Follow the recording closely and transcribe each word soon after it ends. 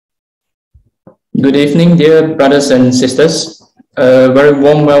Good evening, dear brothers and sisters. A very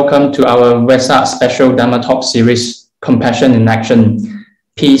warm welcome to our Vesak special Dharma talk series, Compassion in Action,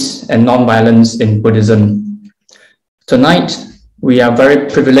 Peace and Non-Violence in Buddhism. Tonight, we are very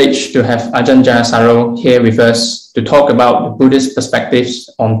privileged to have Ajahn Jayasaro here with us to talk about the Buddhist perspectives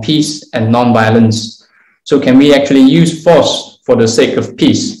on peace and non-violence. So can we actually use force for the sake of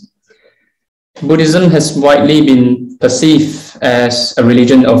peace? Buddhism has widely been perceived as a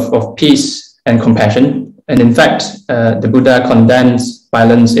religion of peace and compassion. And in fact, the Buddha condemns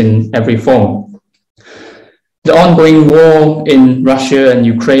violence in every form. The ongoing war in Russia and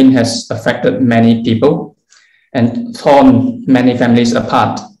Ukraine has affected many people and torn many families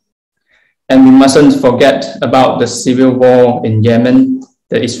apart. And we mustn't forget about the civil war in Yemen,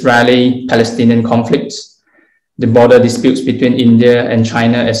 the Israeli-Palestinian conflicts, the border disputes between India and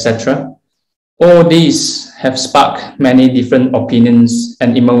China, etc. All these have sparked many different opinions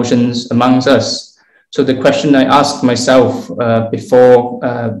and emotions amongst us. So the question I asked myself before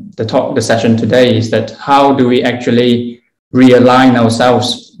the session today is that how do we actually realign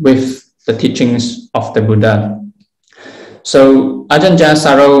ourselves with the teachings of the Buddha? So Ajahn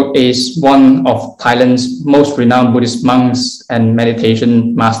Jayasaro is one of Thailand's most renowned Buddhist monks and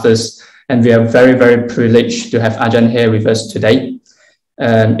meditation masters, and we are very, very privileged to have Ajahn here with us today.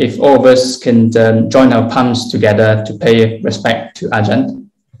 If all of us can join our palms together to pay respect to Ajahn.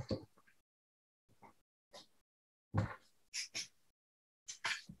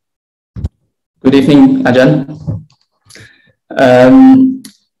 Good evening, Ajahn.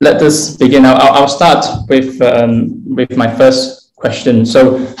 Let us begin. I'll start with my first question.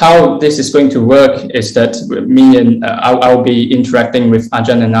 So how this is going to work is that me and I'll be interacting with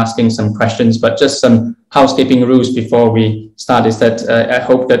Ajahn and asking some questions, but just some housekeeping rules before we start is that I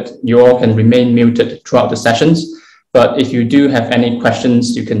hope that you all can remain muted throughout the sessions. But if you do have any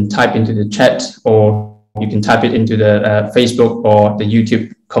questions, you can type into the chat or you can type it into the Facebook or the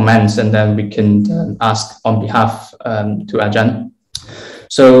YouTube comments, and then we can ask on behalf to Ajahn.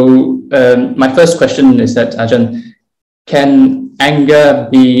 So my first question is that, Ajahn, can anger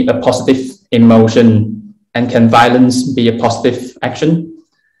be a positive emotion, and can violence be a positive action?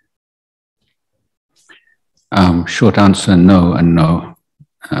 Short answer, no and no.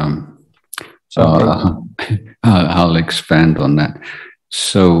 So okay. I'll expand on that.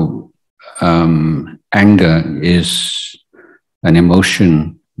 So anger is an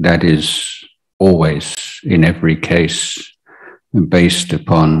emotion that is always, in every case, based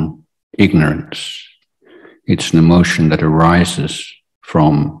upon ignorance. It's an emotion that arises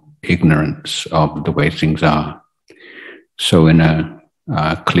from ignorance of the way things are. So in a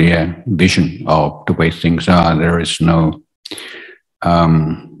clear vision of the way things are, there is no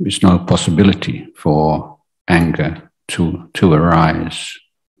possibility for anger to arise.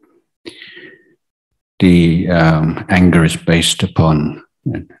 The anger is based upon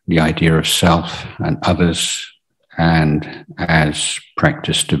the idea of self and others, and as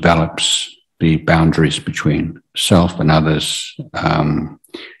practice develops, the boundaries between self and others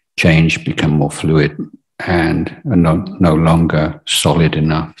change, become more fluid, and are no longer solid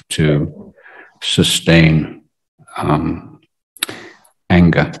enough to sustain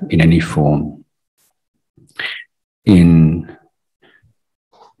anger in any form. In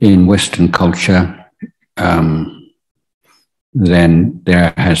Western culture, then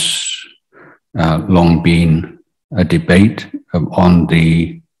there has long been a debate on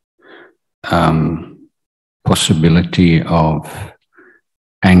the possibility of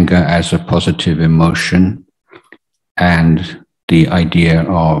anger as a positive emotion and the idea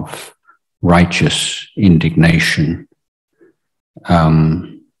of righteous indignation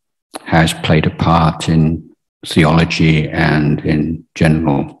has played a part in theology and in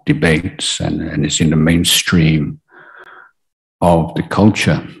general debates, and is in the mainstream of the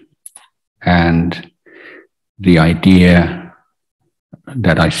culture. And the idea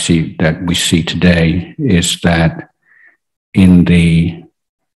that we see today is that in the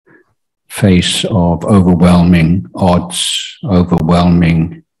face of overwhelming odds,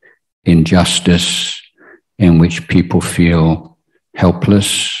 overwhelming injustice, in which people feel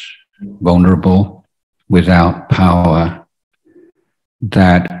helpless, vulnerable, without power,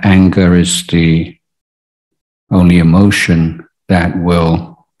 that anger is the only emotion that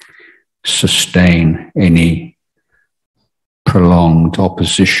will sustain any prolonged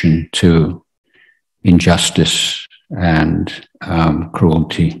opposition to injustice and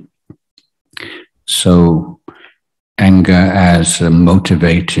cruelty. So anger as a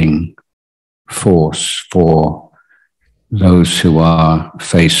motivating force for those who are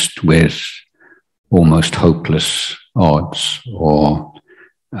faced with almost hopeless odds or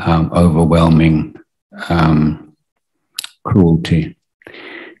overwhelming cruelty.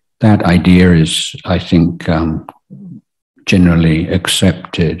 That idea is, I think, generally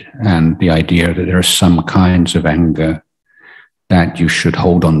accepted, and the idea that there are some kinds of anger that you should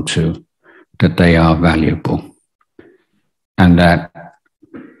hold on to, that they are valuable, and that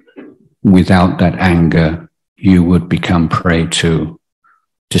without that anger, you would become prey to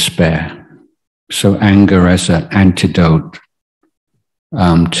despair. So anger as an antidote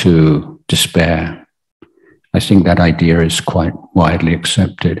to despair, I think that idea is quite widely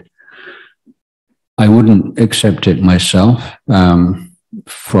accepted. I wouldn't accept it myself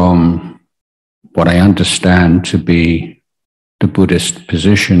from what I understand to be the Buddhist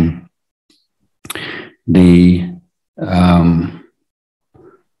position. The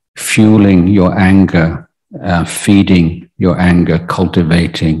fueling your anger, feeding your anger,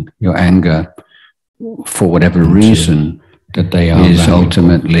 cultivating your anger for whatever reason that they are is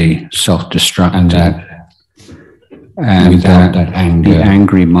ultimately self-destructive. And without that anger, the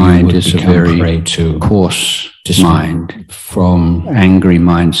angry mind is a very coarse mind. From angry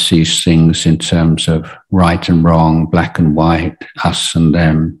mind sees things in terms of right and wrong, black and white, us and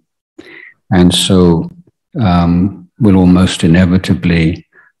them. And so will almost inevitably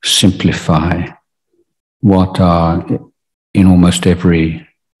simplify what are, in almost every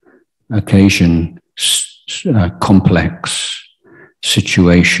occasion, complex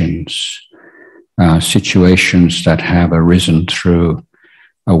situations. Situations that have arisen through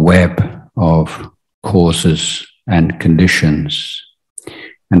a web of causes and conditions,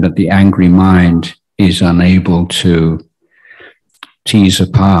 and that the angry mind is unable to tease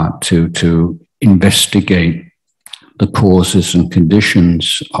apart, to investigate the causes and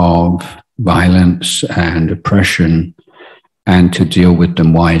conditions of violence and oppression, and to deal with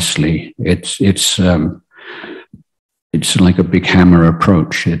them wisely. It's like a big hammer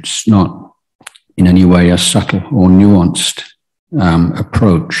approach. It's not in any way a subtle or nuanced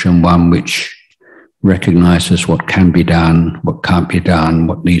approach, and one which recognizes what can be done, what can't be done,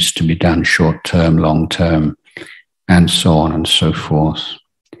 what needs to be done short term, long term, and so on and so forth.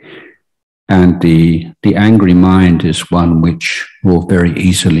 And the angry mind is one which will very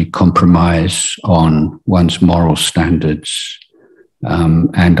easily compromise on one's moral standards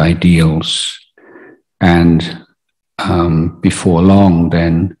and ideals. And before long,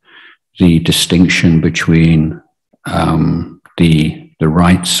 then, the distinction between the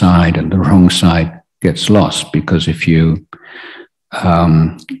right side and the wrong side gets lost, because if you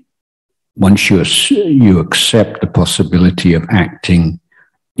once you accept the possibility of acting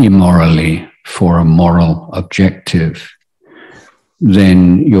immorally for a moral objective,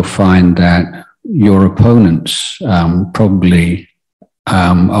 then you'll find that your opponents probably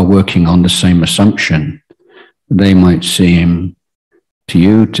are working on the same assumption. They might seem to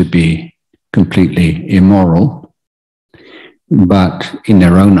you to be completely immoral, but in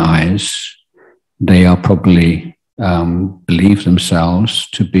their own eyes, they are probably believe themselves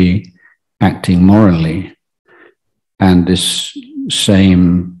to be acting morally. And this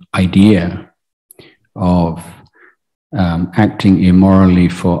same idea of acting immorally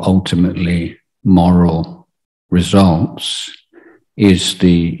for ultimately moral results is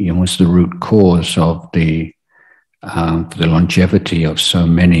the root cause of the longevity of so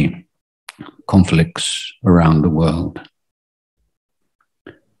many conflicts around the world.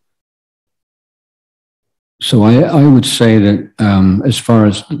 So I would say that as far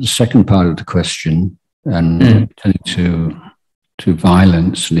as the second part of the question, and to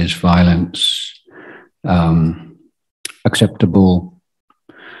violence, and is violence acceptable,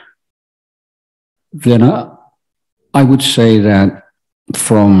 then I would say that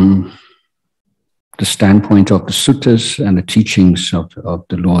from the standpoint of the suttas and the teachings of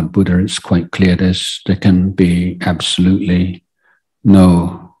the Lord Buddha, it's quite clear there can be absolutely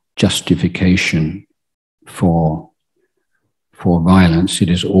no justification for violence. It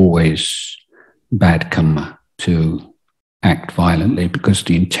is always bad karma to act violently, because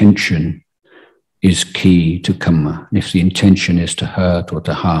the intention is key to karma. If the intention is to hurt or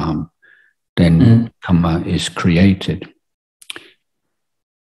to harm, then karma is created.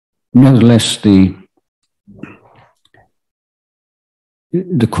 Nevertheless, the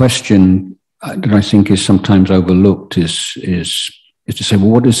question that I think is sometimes overlooked is to say, well,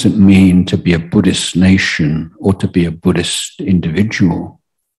 what does it mean to be a Buddhist nation or to be a Buddhist individual?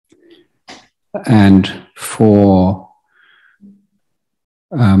 And for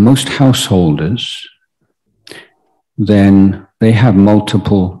most householders, then they have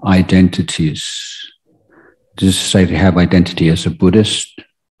multiple identities. This is to say, they have identity as a Buddhist,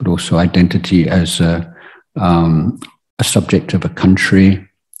 but also identity as a subject of a country,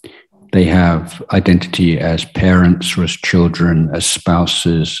 they have identity as parents or as children, as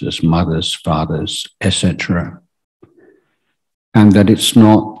spouses, as mothers, fathers, etc. And that it's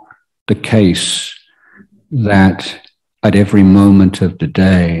not the case that at every moment of the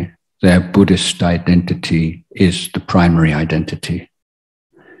day, their Buddhist identity is the primary identity.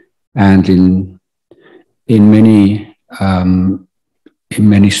 And in many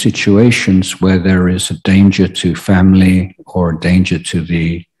situations where there is a danger to family or a danger to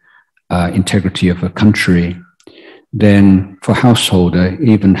the integrity of a country, then for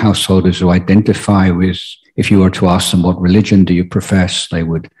even householders who identify with, if you were to ask them what religion do you profess, they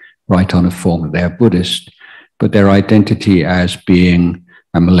would write on a form that they're Buddhist, but their identity as being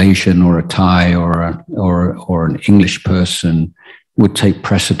a Malaysian or a Thai or an English person would take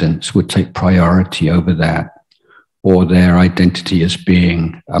precedence, would take priority over that, or their identity as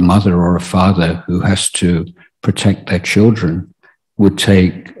being a mother or a father who has to protect their children would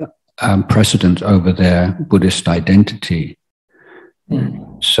take precedent over their Buddhist identity.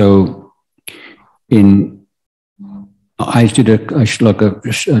 So I did a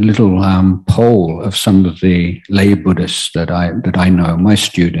little poll of some of the lay Buddhists that I know, my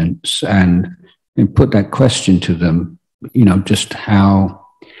students, and put that question to them, just how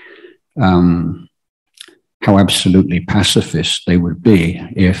absolutely pacifist they would be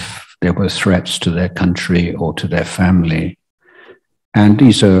if there were threats to their country or to their family. And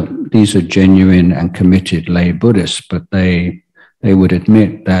these are genuine and committed lay Buddhists, but they would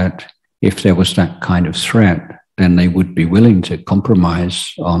admit that if there was that kind of threat, then they would be willing to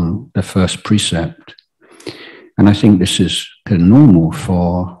compromise on the first precept. And I think this is normal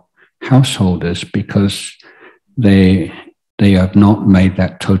for householders because they have not made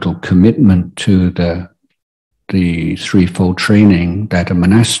that total commitment to the threefold training that a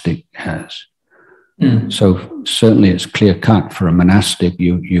monastic has. So certainly it's clear cut for a monastic,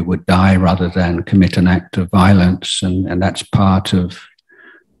 you would die rather than commit an act of violence, and that's part of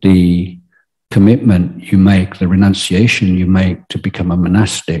the commitment you make, the renunciation you make to become a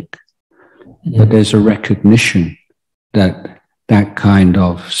monastic. But there's a recognition that that kind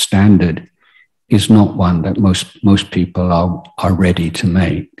of standard is not one that most people are ready to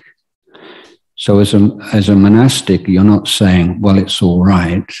make. So as a monastic, you're not saying, well, it's all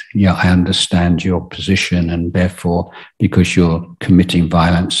right. Yeah, I understand your position, and therefore, because you're committing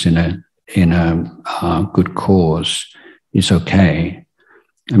violence in a good cause, it's okay.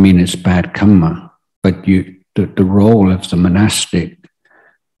 I mean, it's bad karma, but the role of the monastic,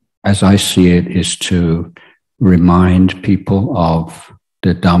 as I see it, is to remind people of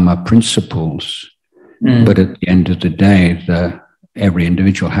the Dhamma principles. But at the end of the day, every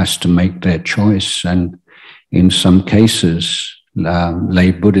individual has to make their choice. And in some cases,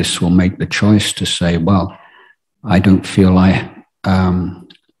 lay Buddhists will make the choice to say, well, I don't feel that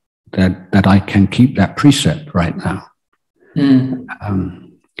I can keep that precept right now.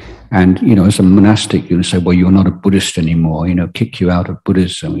 And, as a monastic, you say, well, you're not a Buddhist anymore, kick you out of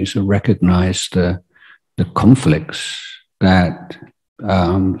Buddhism. You should recognize the conflicts that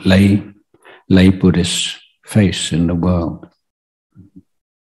lay Buddhists face in the world.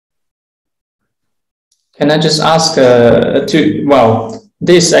 Can I just ask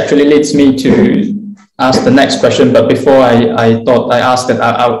this actually leads me to ask the next question, but before I thought I asked it,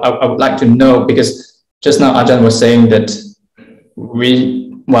 I would like to know, because just now Ajahn was saying that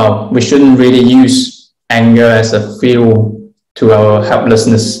we shouldn't really use anger as a fuel to our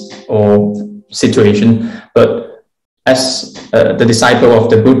helplessness or situation, but as the disciple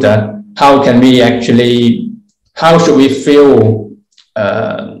of the Buddha, how should we feel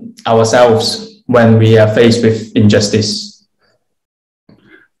ourselves when we are faced with injustice?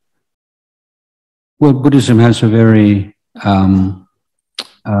 Well, Buddhism has a very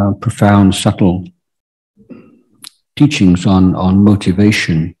profound, subtle teachings on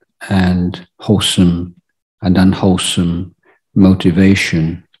motivation and wholesome and unwholesome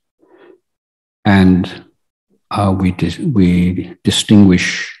motivation. And we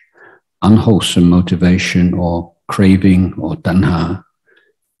distinguish unwholesome motivation or craving or tanha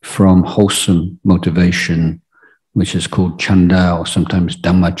from wholesome motivation, which is called chanda, or sometimes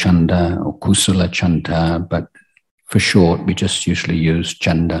dhamma chanda or kusala chanda, but for short, we just usually use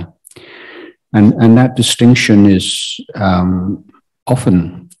chanda. And that distinction is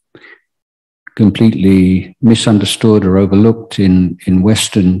often completely misunderstood or overlooked in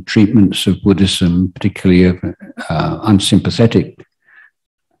Western treatments of Buddhism, particularly of unsympathetic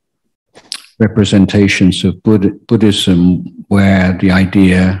representations of Buddhism, where the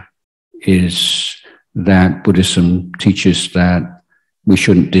idea is that Buddhism teaches that we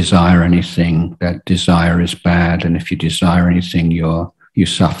shouldn't desire anything, that desire is bad, and if you desire anything, you're you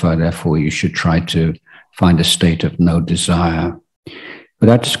suffer, therefore you should try to find a state of no desire. But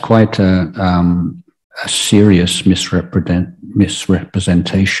that's quite a serious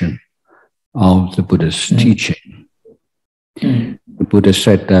misrepresentation of the Buddha's teaching. The Buddha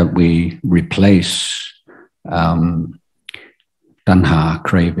said that we replace tanha,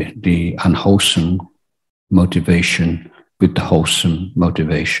 craving, the unwholesome motivation, with the wholesome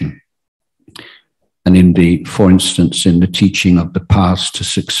motivation. And for instance, in the teaching of the paths to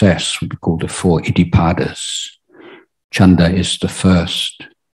success, what we call the 4 iddhipadas, chanda is the first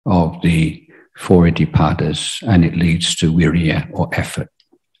of the 4 iddhipadas, and it leads to virya, or effort.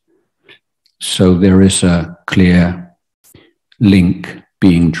 So there is a clear link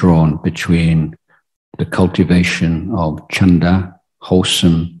being drawn between the cultivation of chanda,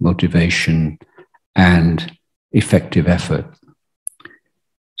 wholesome motivation, and effective effort.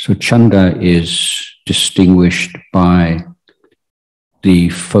 So chanda is distinguished by the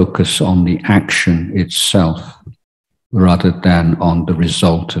focus on the action itself rather than on the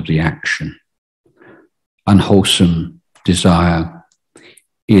result of the action. Unwholesome desire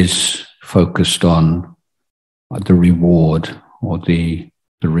is focused on the reward or the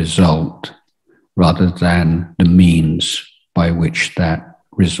result rather than the means by which that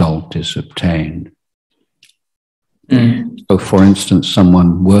result is obtained. So for instance,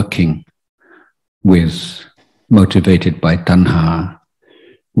 someone working motivated by tanha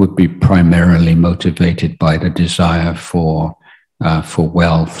would be primarily motivated by the desire for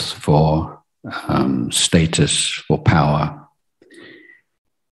wealth, for status, for power.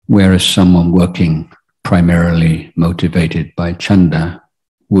 Whereas someone working primarily motivated by chanda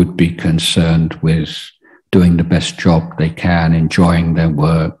would be concerned with doing the best job they can, enjoying their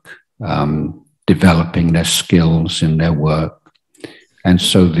work, developing their skills in their work. And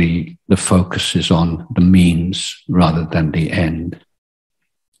so the focus is on the means rather than the end.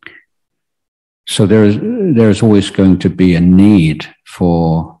 So there's always going to be a need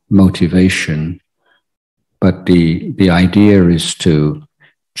for motivation, but the idea is to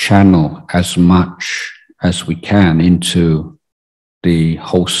channel as much as we can into the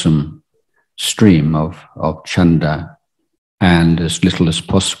wholesome stream of chanda, and as little as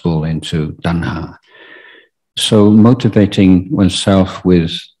possible into tanha. So motivating oneself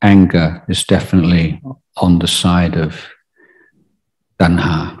with anger is definitely on the side of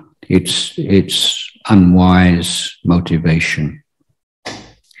tanha. It's unwise motivation.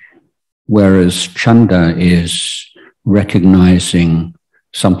 Whereas chanda is recognizing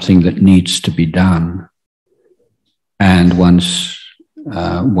something that needs to be done, and one's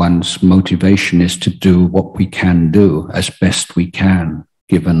motivation is to do what we can do as best we can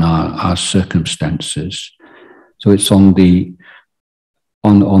given our circumstances. So it's on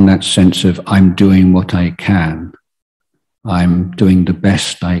that sense of I'm doing what I can, I'm doing the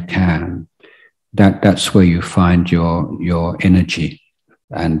best I can. That's where you find your energy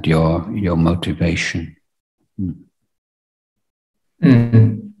and your motivation.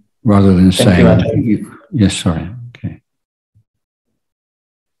 Rather than saying, yes, sorry. Okay.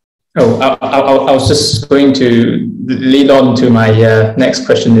 I was just going to lead on to my next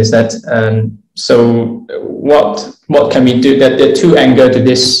question. Is that so? What can we do? That the two angles to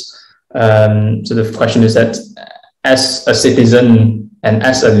this sort of question is that, as a citizen and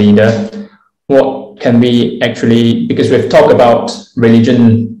as a leader, what can we actually? Because we've talked about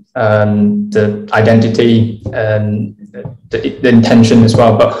religion, the identity, the intention as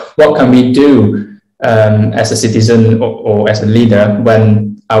well. But what can we do as a citizen or as a leader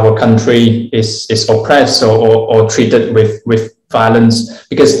when our country is oppressed or treated with violence?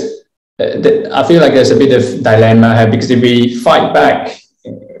 Because I feel like there's a bit of dilemma here, because if we fight back,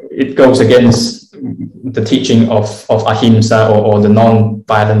 it goes against the teaching of ahimsa or the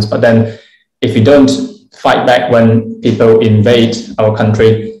non-violence. But then if we don't fight back when people invade our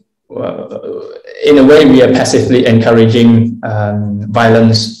country, in a way we are passively encouraging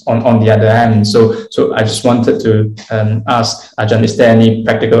violence on the other hand. So I just wanted to ask Ajahn, is there any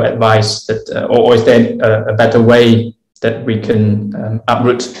practical advice that, or is there a better way that we can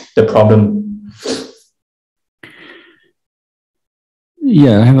uproot the problem?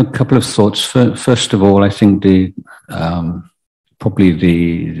 Yeah, I have a couple of thoughts. First of all, I think probably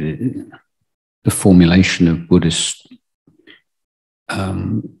the formulation of Buddhist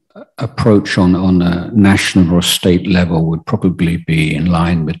approach on a national or state level would probably be in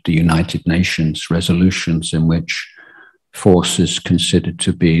line with the United Nations resolutions, in which force is considered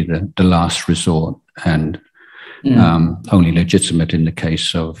to be the last resort and only legitimate in the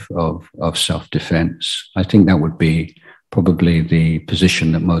case of self-defense. I think that would be probably the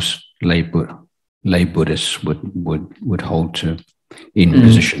position that most lay Buddhists would hold to. in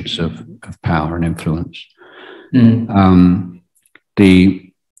positions of power and influence.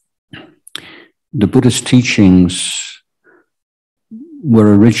 The Buddhist teachings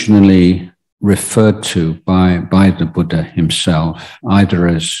were originally referred to by the Buddha himself, either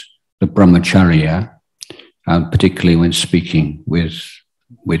as the brahmacharya, particularly when speaking with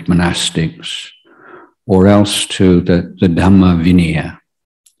monastics, or else to the Dhamma Vinaya.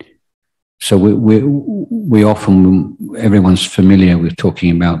 So we often, everyone's familiar with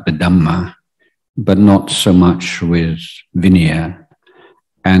talking about the Dhamma, but not so much with Vinaya.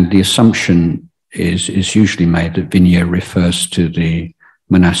 And the assumption is usually made that Vinaya refers to the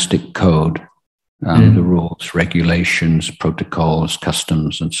monastic code, the rules, regulations, protocols,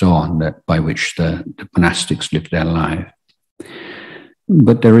 customs, and so on, that by which the monastics live their life.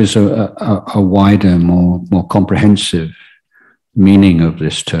 But there is a wider, more comprehensive meaning of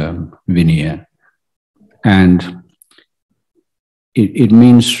this term, Vinaya. And it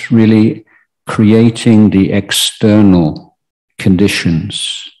means really creating the external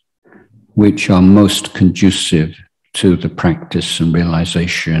conditions which are most conducive to the practice and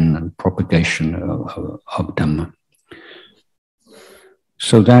realization and propagation of Dhamma.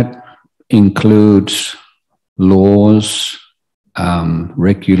 So that includes laws,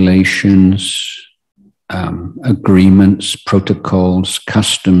 regulations, agreements, protocols,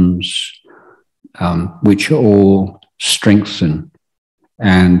 customs, which all strengthen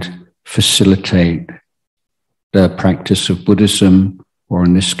and facilitate the practice of Buddhism, or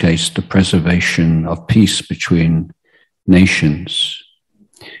in this case, the preservation of peace between nations.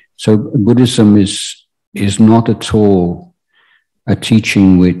 So Buddhism is not at all a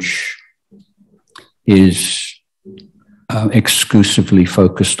teaching which is exclusively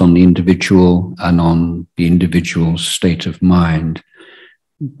focused on the individual and on the individual's state of mind,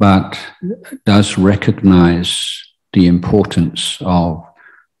 but does recognize the importance of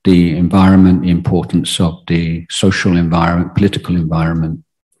the environment, the importance of the social environment, political environment,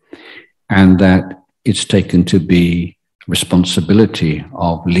 and that it's taken to be responsibility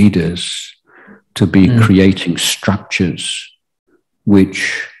of leaders to be creating structures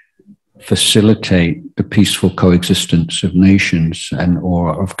which facilitate the peaceful coexistence of nations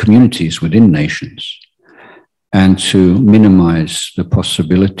or of communities within nations, and to minimize the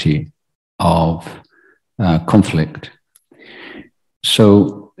possibility of conflict.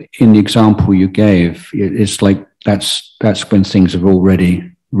 So in the example you gave, it's like that's when things have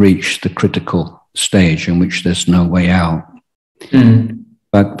already reached the critical stage in which there's no way out.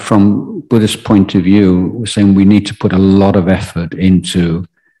 But from Buddhist point of view, we're saying we need to put a lot of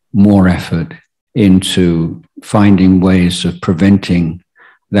more effort into finding ways of preventing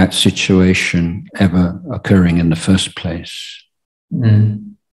that situation ever occurring in the first place.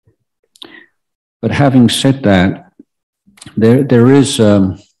 But having said that, there is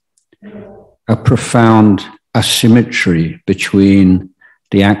a profound asymmetry between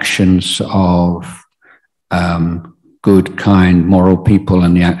the actions of good, kind, moral people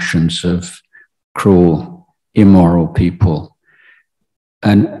and the actions of cruel, immoral people.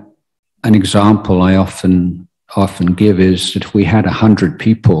 And an example I often give is that if we had 100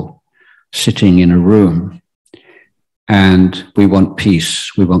 people sitting in a room and we want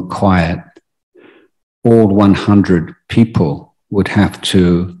peace, we want quiet, all 100 people would have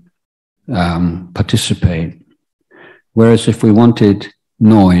to participate. Whereas if we wanted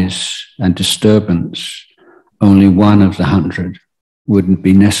noise and disturbance, only one of the 100 wouldn't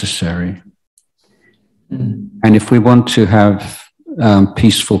be necessary. And if we want to have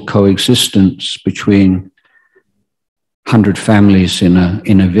peaceful coexistence between 100 families in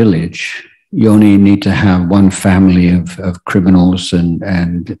a village, you only need to have one family of criminals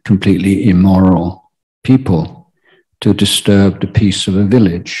and completely immoral people to disturb the peace of a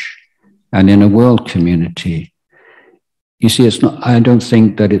village. And in a world community, you see, it's not, I don't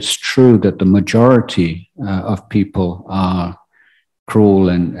think that it's true that the majority of people are cruel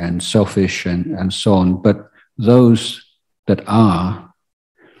and selfish and so on, but those that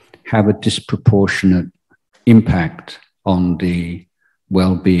have a disproportionate impact on the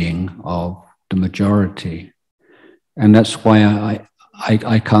well-being of the majority. And that's why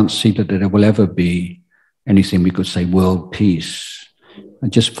I can't see that there will ever be anything we could say world peace.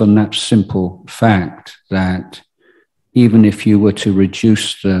 And just from that simple fact that even if you were to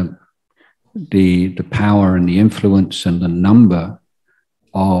reduce the power and the influence and the number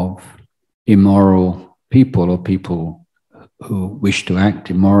of immoral people or people who wish to act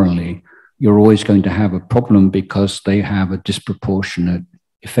immorally, you're always going to have a problem because they have a disproportionate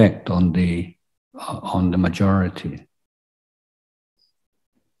effect on the majority.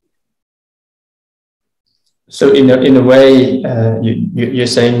 So in a way, you're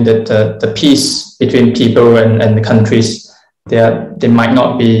saying that the peace between people and the countries, they might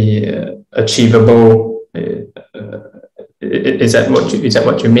not be achievable. Is that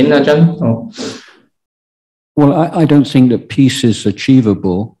what you mean, Ajahn? Or? Well, I don't think that peace is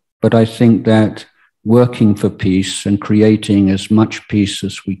achievable, but I think that working for peace and creating as much peace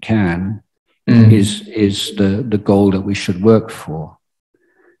as we can is the goal that we should work for.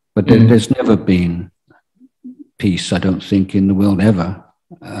 But there's never been peace, I don't think, in the world ever.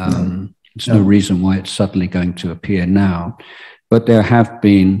 There's no reason why it's suddenly going to appear now. But there have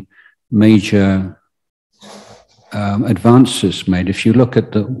been major advances made. If you look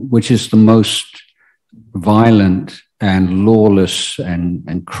at which is the most violent and lawless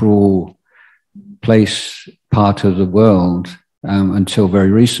and cruel part of the world until very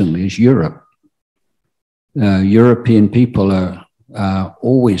recently is Europe. European people are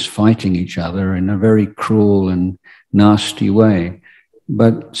always fighting each other in a very cruel and nasty way.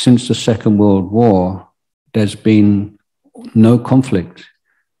 But since the Second World War, there's been no conflict,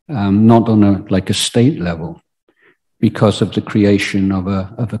 not on a state level, because of the creation of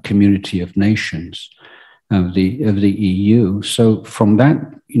a community of nations, of the EU. So from that,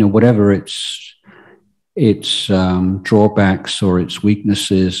 whatever its drawbacks or its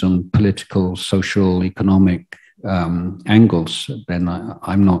weaknesses on political, social, economic angles, then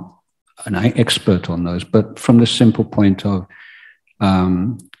I'm not an expert on those. But from the simple point of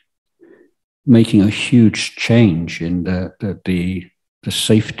making a huge change in the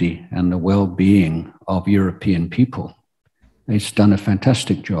safety and the well-being of European people, it's done a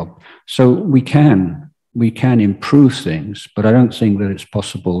fantastic job. So we can improve things, but I don't think that it's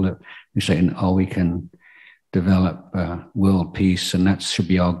possible that we say, we can develop world peace and that should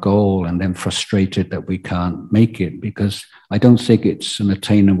be our goal, and then frustrated that we can't make it, because I don't think it's an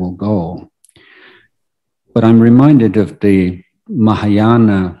attainable goal. But I'm reminded of the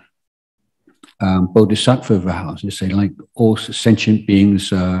Mahayana Bodhisattva vows. You say, like, all sentient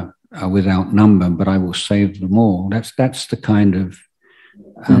beings are without number, but I will save them all. That's the kind of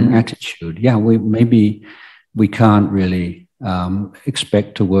attitude. Yeah, maybe we can't really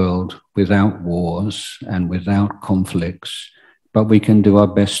expect a world without wars and without conflicts, but we can do our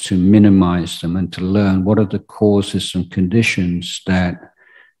best to minimize them and to learn what are the causes and conditions that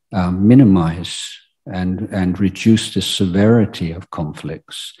minimize and reduce the severity of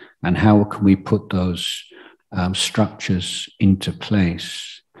conflicts, and how can we put those structures into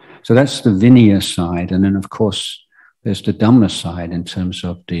place. So that's the Vinaya side, and then of course there's the Dhamma side in terms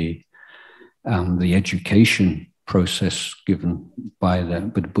of the education process given by the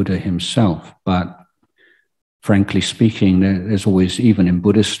Buddha himself. But frankly speaking, there's always, even in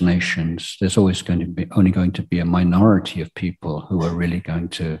Buddhist nations, there's always only going to be a minority of people who are really going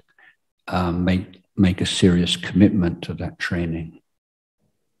to make a serious commitment to that training.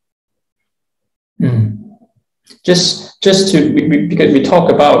 Just to, because we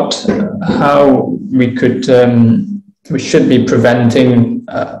talk about how we should be preventing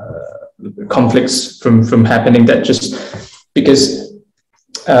conflicts from happening. That just because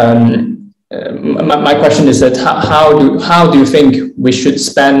my question is that how do you think we should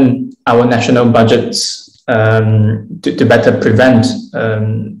spend our national budgets to better prevent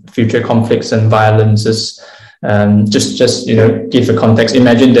future conflicts and violences? Just give a context.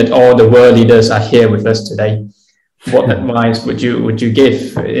 Imagine that all the world leaders are here with us today. What advice would you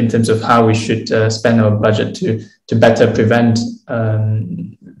give in terms of how we should spend our budget to better prevent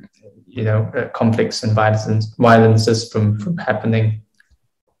conflicts and violences from happening?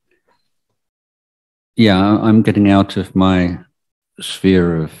 Yeah, I'm getting out of my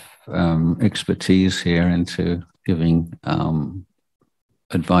sphere of expertise here into giving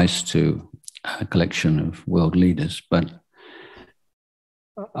advice to a collection of world leaders, but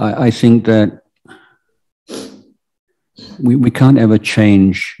I think that we can't ever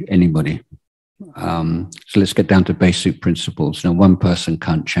change anybody. So let's get down to basic principles. One person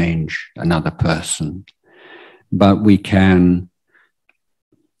can't change another person, but we can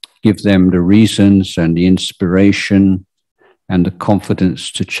give them the reasons and the inspiration and the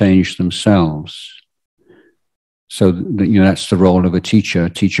confidence to change themselves. So that's the role of a teacher. A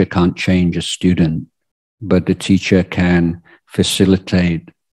teacher can't change a student, but the teacher can facilitate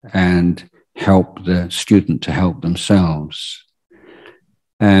and help the student to help themselves.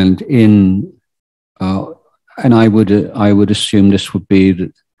 And I would assume this would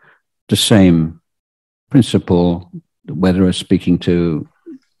be the same principle, whether it's speaking to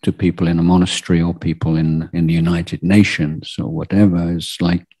people in a monastery or people in the United Nations or whatever. It's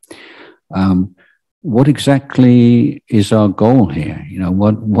like, what exactly is our goal here?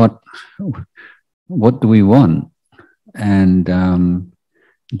 what do we want? And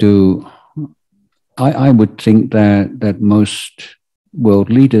I would think that most world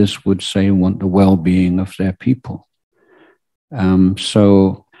leaders would say want the well-being of their people.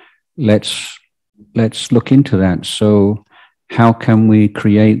 So let's look into that. So how can we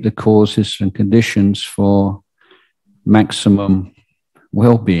create the causes and conditions for maximum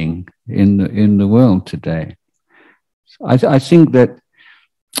well-being in the world today? I think that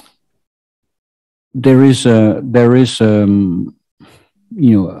there is a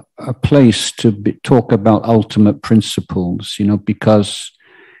place to talk about ultimate principles, because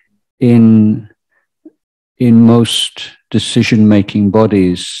in most decision-making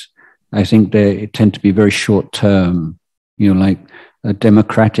bodies, I think they tend to be very short-term. Like a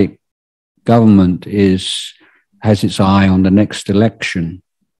democratic government has its eye on the next election,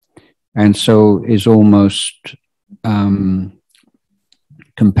 and so is almost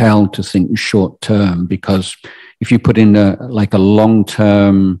compelled to think short-term, because if you put in a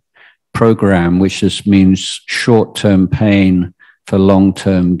long-term program, which just means short-term pain for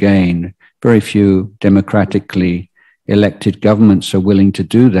long-term gain, very few democratically elected governments are willing to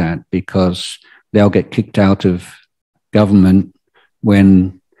do that, because they'll get kicked out of government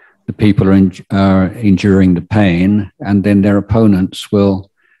when the people are enduring the pain, and then their opponents will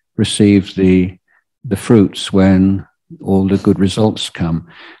receive the fruits when all the good results come.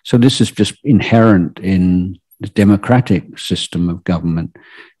 So this is just inherent in the democratic system of government.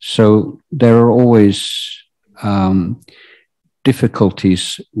 So there are always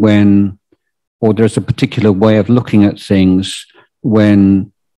difficulties or there's a particular way of looking at things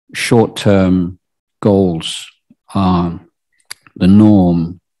when short-term goals are the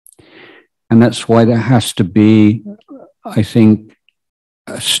norm. And that's why there has to be, I think,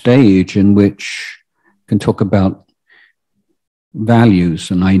 a stage in which can talk about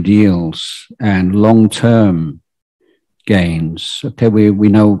values and ideals and long-term gains. Okay, we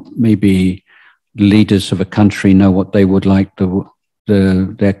know maybe leaders of a country know what they would like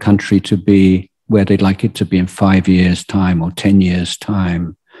their country to be, where they'd like it to be in 5 years' time or 10 years'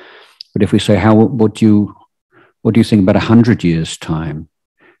 time. But if we say, what do you think about 100 years' time?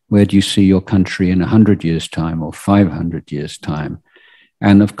 Where do you see your country in 100 years' time or 500 years' time?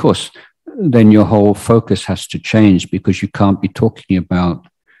 And of course, then your whole focus has to change, because you can't be talking about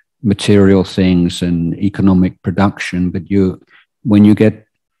material things and economic production, but when you get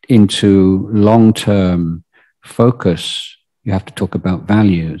into long-term focus, you have to talk about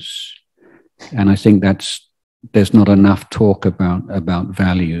values. And I think there's not enough talk about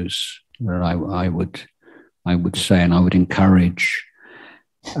values, that I would say, and I would encourage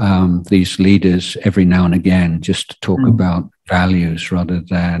these leaders every now and again just to talk about values rather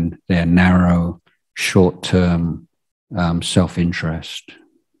than their narrow, short-term self-interest.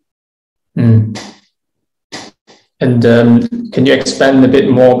 And can you expand a bit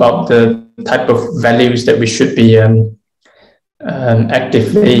more about the type of values that we should be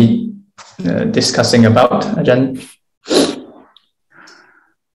actively discussing about, Ajahn?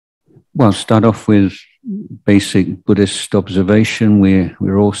 Well, start off with basic Buddhist observation.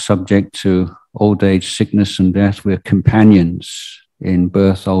 We're all subject to old age, sickness, and death. We're companions in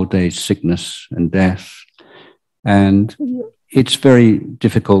birth, old age, sickness, and death. And it's very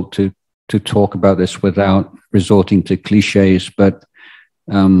difficult to talk about this without resorting to cliches, but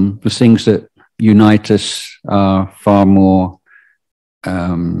the things that unite us are far more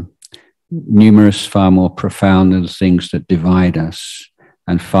numerous, far more profound than the things that divide us,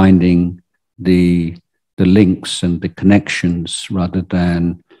 and finding the links and the connections rather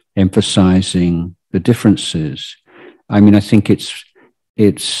than emphasizing the differences. I mean, I think it's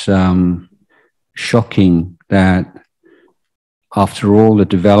shocking that after all the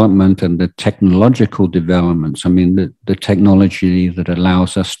development and the technological developments, I mean, the technology that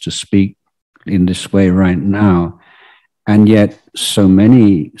allows us to speak in this way right now, and yet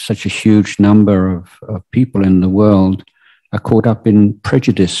such a huge number of people in the world are caught up in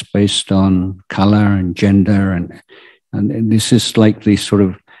prejudice based on color and gender, and this is like the sort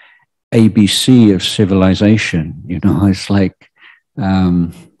of ABC of civilization. It's like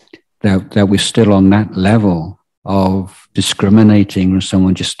that we're still on that level of discriminating on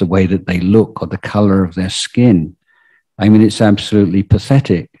someone just the way that they look or the color of their skin. I mean, it's absolutely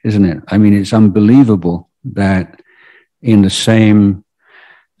pathetic, isn't it? I mean, it's unbelievable that in the same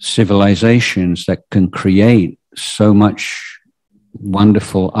civilizations that can create so much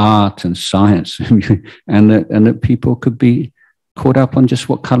wonderful art and science and that people could be caught up on just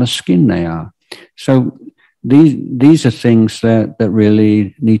what color skin they are. So these are things that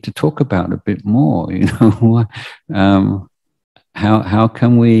really need to talk about a bit more, how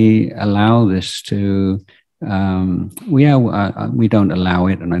can we allow this to? We don't allow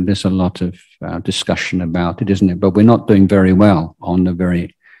it, and there's a lot of discussion about it, isn't it? But we're not doing very well on the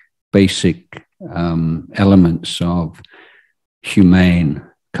very basic elements of humane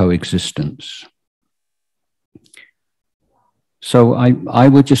coexistence. So I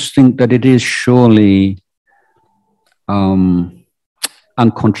would just think that it is surely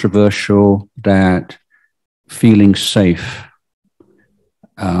uncontroversial that feeling safe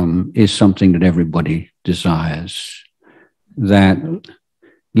is something that everybody desires, that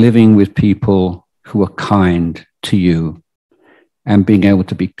living with people who are kind to you and being able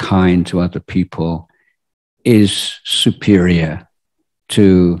to be kind to other people is superior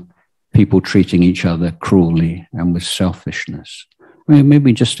to people treating each other cruelly and with selfishness. I mean,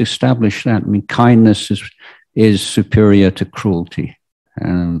 maybe just establish that. I mean, kindness is superior to cruelty.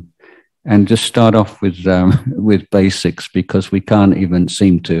 And just start off with basics, because we can't even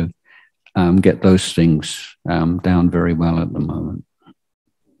seem to get those things down very well at the moment.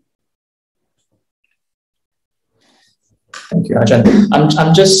 Thank you, Ajahn.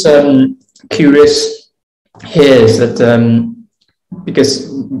 I'm just curious here is that because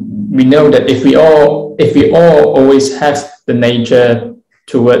we know that if we all always have the nature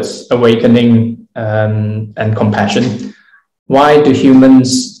towards awakening and compassion, why do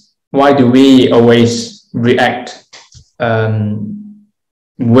we always react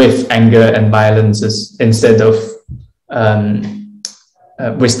with anger and violence instead of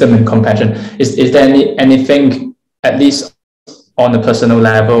wisdom and compassion? Is there anything, at least on a personal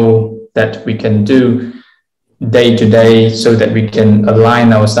level, that we can do day to day so that we can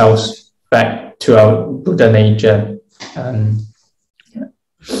align ourselves back to our Buddha nature?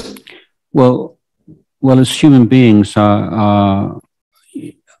 Well, as human beings, our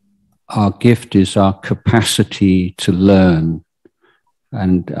gift is our capacity to learn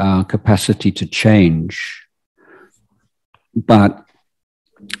and our capacity to change. But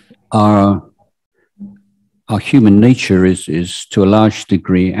our human nature is to a large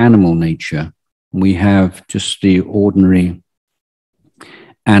degree animal nature. We have just the ordinary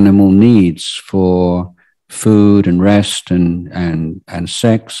animal needs for food and rest and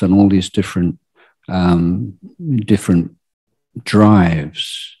sex and all these different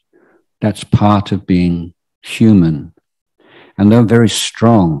drives. That's part of being human. And they're very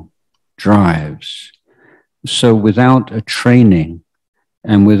strong drives. So without a training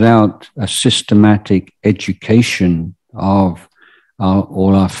and without a systematic education of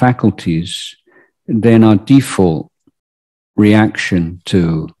all our faculties, then our default reaction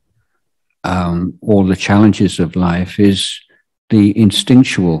to all the challenges of life is the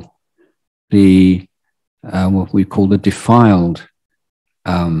instinctual, the what we call the defiled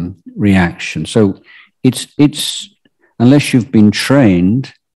reaction. So it's unless you've been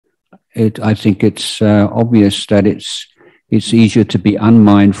trained, I think it's obvious that it's easier to be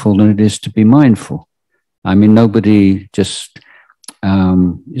unmindful than it is to be mindful. I mean, nobody just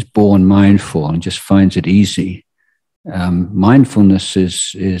is born mindful and just finds it easy. Mindfulness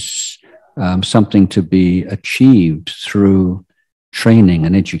is something to be achieved through training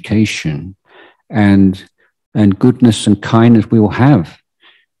and education, and goodness and kindness. We will have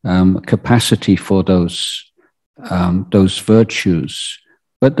capacity for those virtues,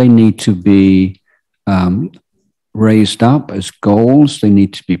 but they need to be raised up as goals. They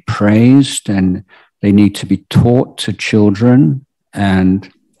need to be praised, and they need to be taught to children, and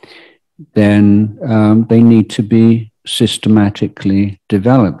then they need to be systematically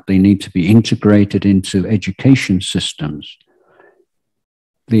developed. They need to be integrated into education systems.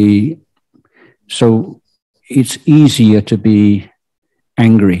 So it's easier to be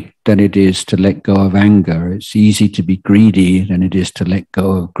angry than it is to let go of anger. It's easy to be greedy than it is to let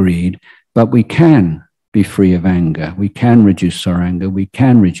go of greed. But we can be free of anger. We can reduce our anger. We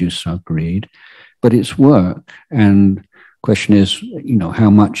can reduce our greed. But it's work. And the question is, how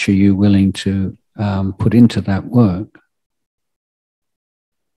much are you willing to put into that work?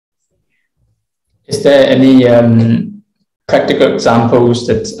 Is there any practical examples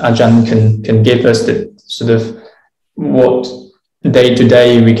that Ajahn can give us, that sort of what day to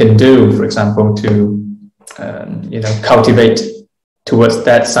day we can do, for example, to cultivate towards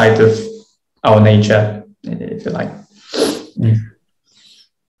that side of our nature, if you like?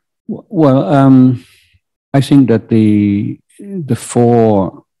 Well, I think that the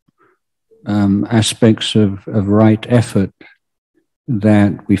four aspects of right effort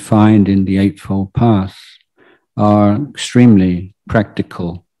that we find in the Eightfold Path are extremely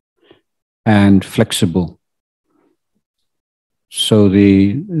practical and flexible. So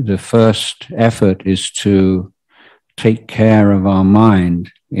the first effort is to take care of our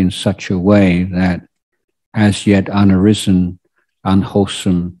mind in such a way that as yet unarisen,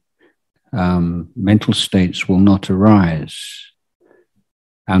 unwholesome mental states will not arise.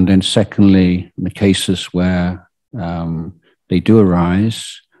 And then secondly, in the cases where they do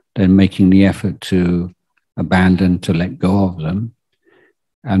arise, then making the effort to abandon, to let go of them,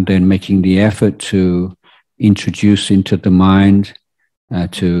 and then making the effort to introduce into the mind,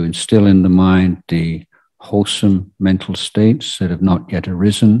 to instill in the mind the wholesome mental states that have not yet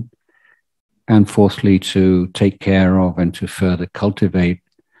arisen, and fourthly, to take care of and to further cultivate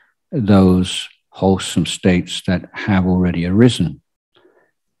those wholesome states that have already arisen.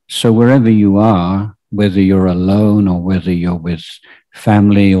 So wherever you are, whether you're alone or whether you're with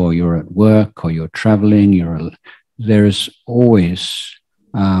family or you're at work or you're traveling, there is always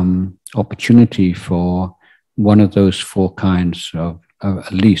opportunity for one of those four kinds of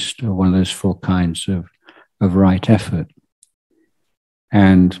at least one of those four kinds of right effort.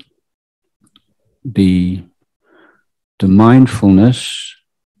 And the mindfulness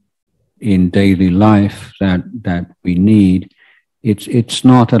in daily life that we need, it's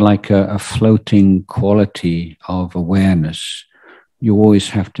not like a floating quality of awareness. You always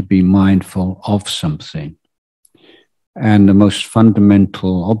have to be mindful of something. And the most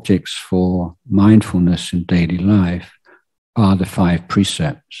fundamental objects for mindfulness in daily life are the 5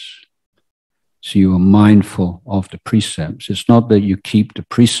 precepts. So you are mindful of the precepts. It's not that you keep the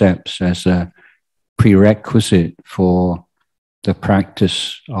precepts as a prerequisite for the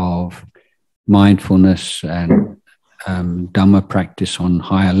practice of mindfulness and Dhamma practice on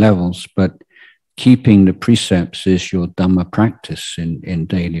higher levels, but keeping the precepts is your Dhamma practice in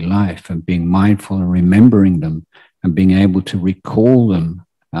daily life, and being mindful and remembering them and being able to recall them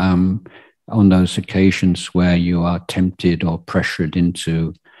on those occasions where you are tempted or pressured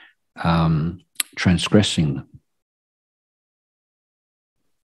into transgressing them.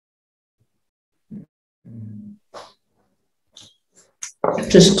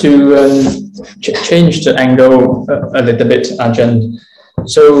 Just to change the angle a little bit, Ajahn.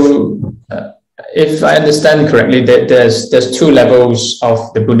 So, if I understand correctly, that there's 2 levels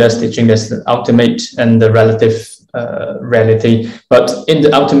of the Buddha's teaching. There's the ultimate and the relative reality. But in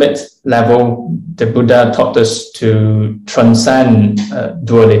the ultimate level, the Buddha taught us to transcend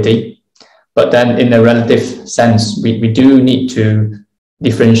duality. But then, in a relative sense, we do need to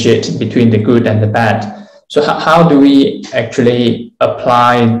differentiate between the good and the bad. So how do we actually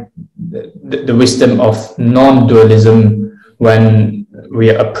apply the wisdom of non-dualism when we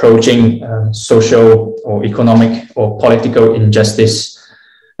are approaching social or economic or political injustice?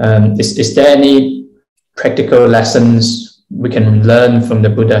 Is there any practical lessons we can learn from the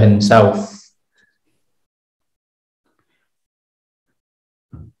Buddha himself?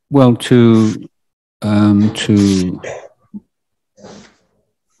 Well,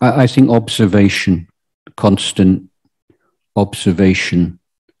 I think observation, constant observation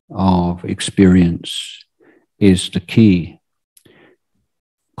of experience is the key.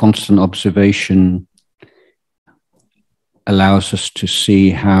 Constant observation allows us to see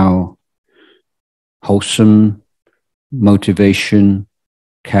how wholesome motivation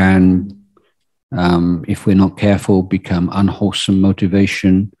can, if we're not careful, become unwholesome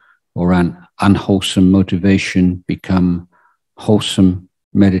motivation, or an unwholesome motivation become wholesome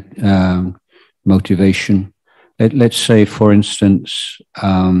motivation. Let's say, for instance,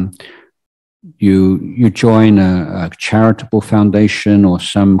 you join a charitable foundation or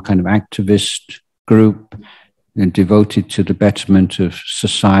some kind of activist group and devoted to the betterment of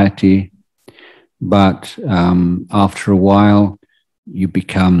society, but after a while you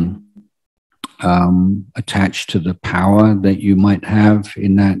become attached to the power that you might have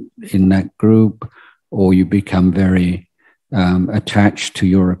in that group, or you become very attached to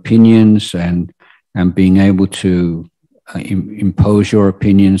your opinions and being able to impose your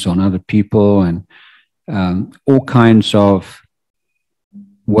opinions on other people, and all kinds of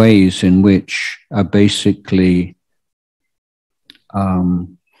ways in which are basically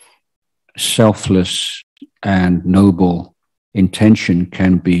selfless and noble intention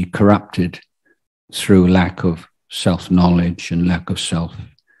can be corrupted through lack of self-knowledge and lack of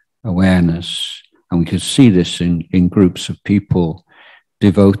self-awareness. And we can see this in groups of people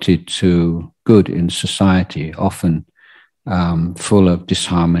devoted to good in society, often full of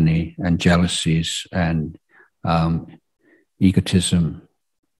disharmony and jealousies and egotism.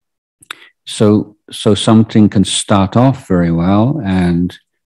 So something can start off very well and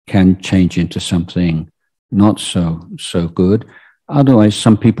can change into something not so good. Otherwise,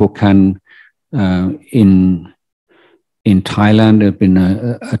 some people can, in Thailand, there have been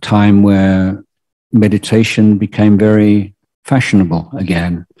a time where meditation became very fashionable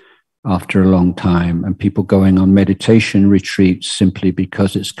again after a long time, and people going on meditation retreats simply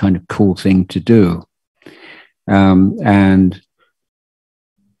because it's kind of cool thing to do.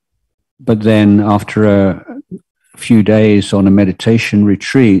 But then after a few days on a meditation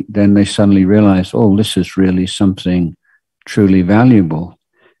retreat, then they suddenly realize, oh, this is really something truly valuable.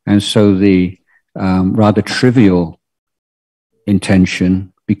 And so the rather trivial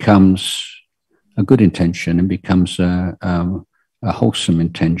intention becomes a good intention and becomes a wholesome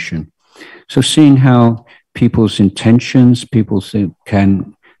intention. So seeing how people's intentions, people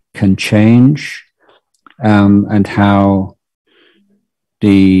can change, and how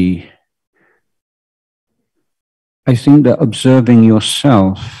I think that observing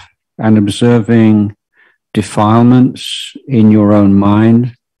yourself and observing defilements in your own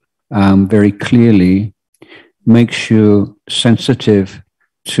mind very clearly makes you sensitive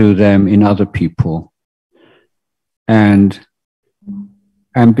to them in other people, and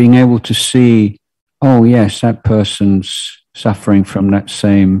being able to see, oh yes, that person's suffering from that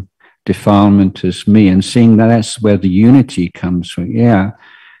same defilement as me, and seeing that that's where the unity comes from. Yeah,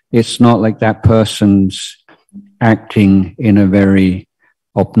 it's not like that person's acting in a very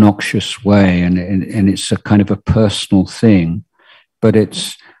obnoxious way, and it's a kind of a personal thing, but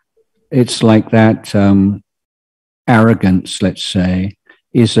it's like that arrogance, let's say,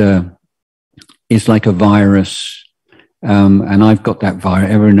 is like a virus, and I've got that virus.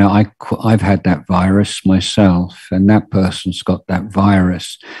 Every now I've had that virus myself, and that person's got that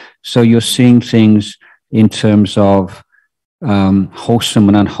virus. So you're seeing things in terms of wholesome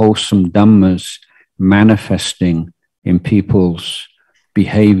and unwholesome dhammas manifesting in people's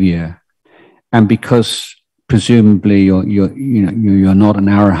behavior, and because presumably you're not an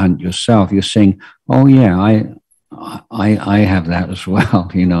arahant yourself, you're saying, oh yeah, I have that as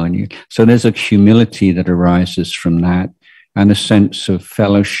well, and so there's a humility that arises from that, and a sense of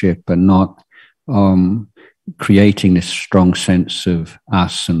fellowship, and not creating this strong sense of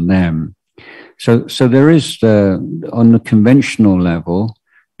us and them. So there is on the conventional level,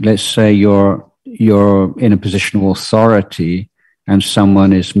 let's say you're in a position of authority and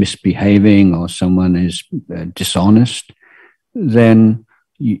someone is misbehaving or someone is dishonest, then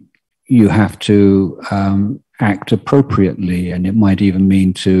you have to act appropriately, and it might even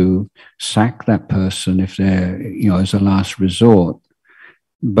mean to sack that person if they're, as a last resort.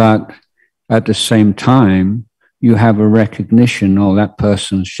 But at the same time, you have a recognition, oh, that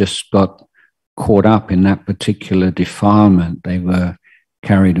person's just got caught up in that particular defilement. They were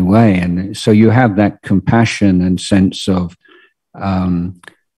carried away. And so you have that compassion and sense of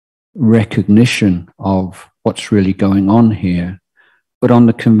recognition of what's really going on here. But on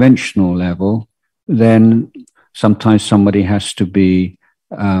the conventional level, then sometimes somebody has to be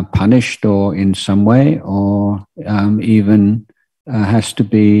punished or in some way, or even has to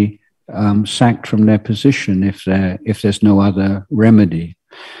be sacked from their position if there's no other remedy.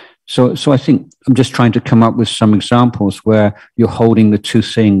 So I think I'm just trying to come up with some examples where you're holding the two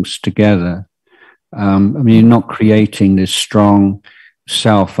things together. You're not creating this strong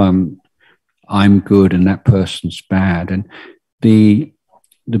self, I'm good and that person's bad. And the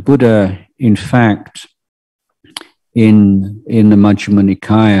Buddha, in fact, in the Majjhima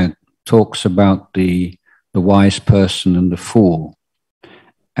Nikaya, talks about the wise person and the fool,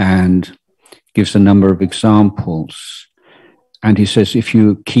 and gives a number of examples. And he says, if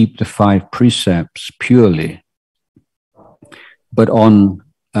you keep the 5 precepts purely, but on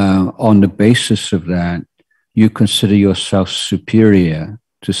the basis of that, you consider yourself superior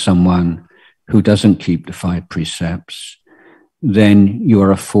to someone who doesn't keep the 5 precepts, then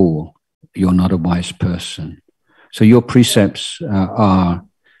you're a fool. You're not a wise person. So your precepts are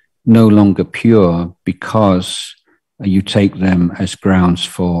no longer pure because you take them as grounds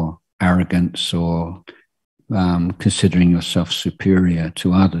for arrogance or considering yourself superior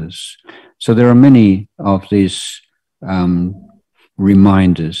to others. So there are many of these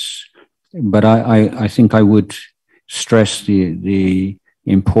reminders, but I think I would stress the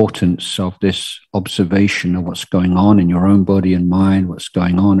importance of this observation of what's going on in your own body and mind, what's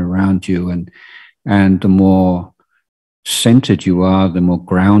going on around you, and the more centered you are, the more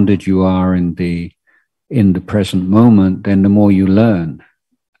grounded you are in the present moment, then the more you learn,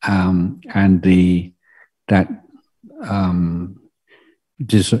 and that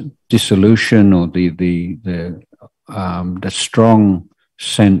dissolution or the strong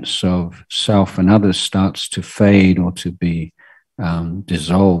sense of self and others starts to fade or to be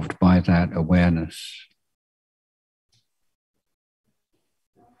dissolved by that awareness.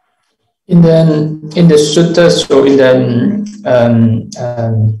 In the suttas, so in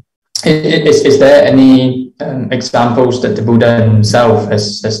the Is there any examples that the Buddha himself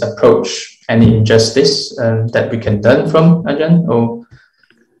has approached any injustice that we can learn from, Ajahn? Or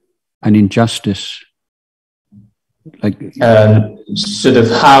an injustice, like sort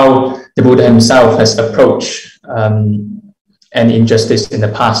of how the Buddha himself has approached any injustice in the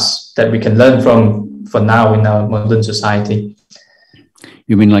past that we can learn from for now in our modern society.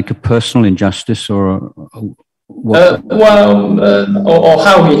 You mean like a personal injustice, or what? Or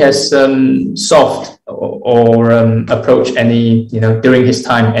how he has solved or approached any, during his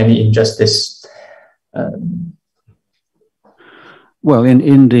time, any injustice. Well,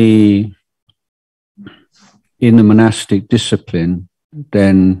 in the monastic discipline,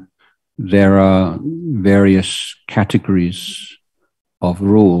 then there are various categories of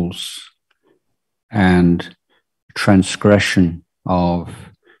rules, and transgression of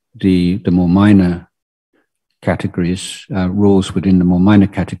the more minor categories, rules within the more minor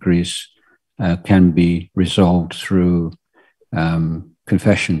categories can be resolved through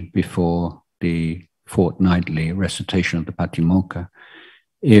confession before the fortnightly recitation of the Patimokkha.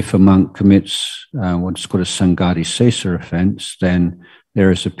 If a monk commits what's called a Sangati Sesa offense, then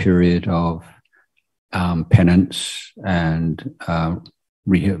there is a period of penance and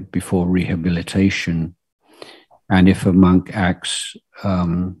before rehabilitation. And if a monk acts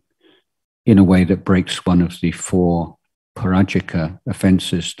in a way that breaks one of the 4 parajika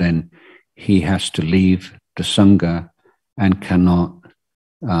offenses, then he has to leave the Sangha and cannot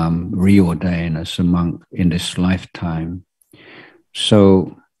reordain as a monk in this lifetime.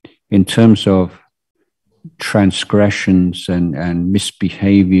 So in terms of transgressions and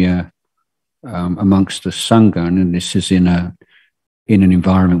misbehavior amongst the Sangha, and this is in an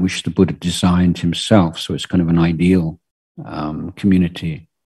environment which the Buddha designed himself, so it's kind of an ideal community,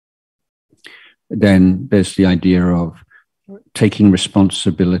 then there's the idea of taking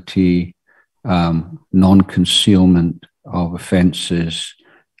responsibility, non-concealment of offenses,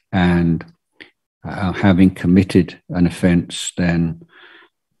 and having committed an offense, then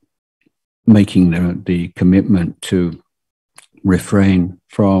making the commitment to refrain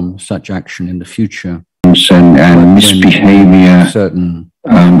from such action in the future. And misbehavior certain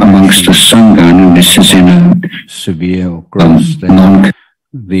amongst the Sangha, and this is in a severe or gross, then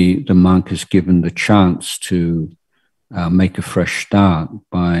the monk is given the chance to make a fresh start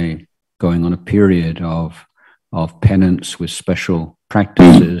by going on a period of penance with special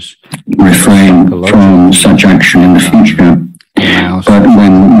practices, refrain from such action in the future. But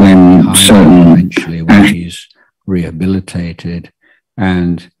when certain, eventually when he's rehabilitated,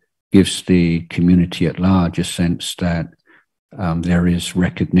 and gives the community at large a sense that there is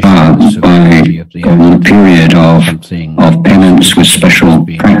recognition of the period of penance with special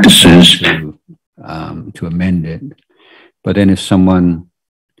practices to amend it. But then if someone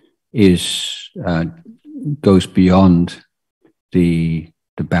goes beyond the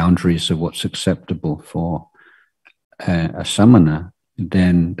boundaries of what's acceptable for a samana,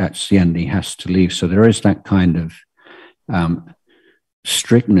 then that's the end. He has to leave. So there is that kind of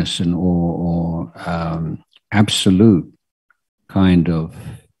strictness and or absolute kind of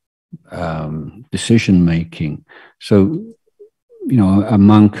decision making. So a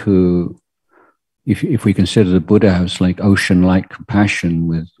monk who, if we consider the Buddha as like ocean-like compassion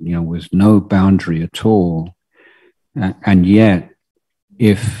with no boundary at all, and yet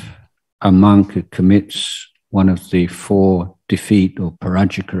if a monk commits one of the 4 defeat or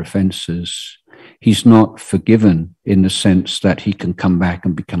parajika offenses, he's not forgiven in the sense that he can come back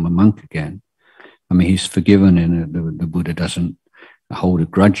and become a monk again. I mean, he's forgiven in the Buddha doesn't hold a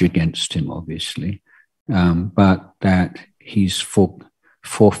grudge against him, obviously, but that he's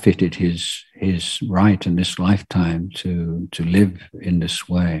forfeited his right in this lifetime to live in this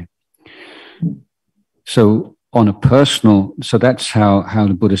way. So on a personal, so that's how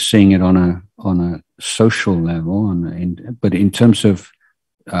the Buddha's seeing it on a social level, but in terms of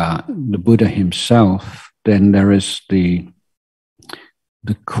the Buddha himself, then there is the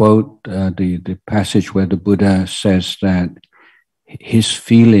quote, the passage where the Buddha says that his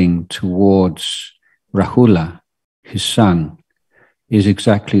feeling towards Rahula, his son, is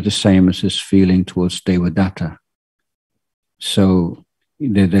exactly the same as his feeling towards Devadatta. So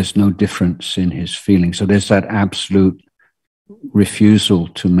there's no difference in his feeling. So there's that absolute refusal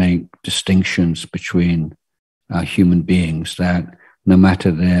to make distinctions between human beings, that no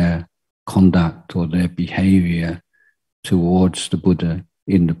matter their conduct or their behavior towards the Buddha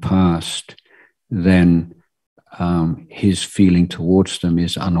in the past, then his feeling towards them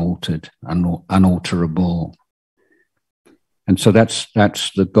is unaltered, unalterable. And so that's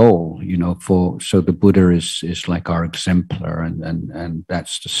the goal, you know, so the Buddha is like our exemplar, and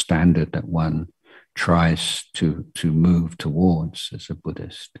that's the standard that one tries to move towards as a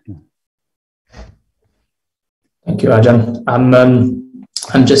Buddhist. Thank you, Ajahn.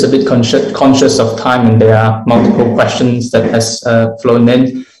 I'm just a bit conscious of time, and there are multiple questions that has flown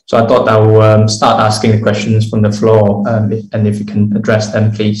in. So I thought I will start asking the questions from the floor, and if you can address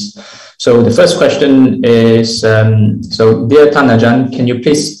them, please. So the first question is, so dear Tan Ajahn, can you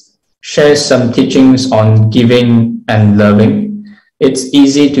please share some teachings on giving and loving? It's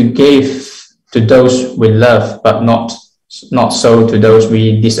easy to give to those we love, but not so to those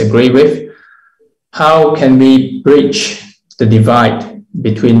we disagree with. How can we bridge the divide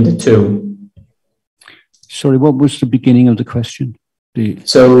between the two? Sorry, what was the beginning of the question?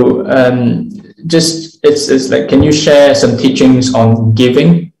 So it's like, can you share some teachings on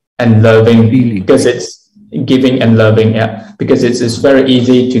giving and loving? Really? Because it's giving and loving, yeah. Because it's very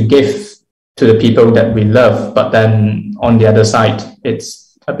easy to give to the people that we love, but then on the other side,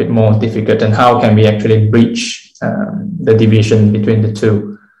 it's a bit more difficult. And how can we actually bridge the division between the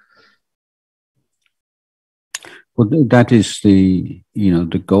two? Well, that is the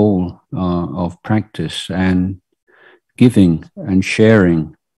goal of practice, and giving and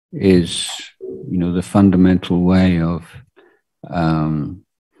sharing is, the fundamental way of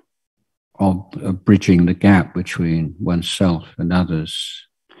bridging the gap between oneself and others.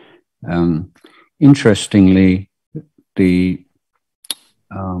 Interestingly, the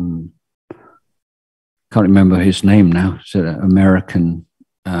can't remember his name now. It's an American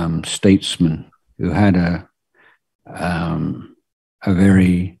statesman who had a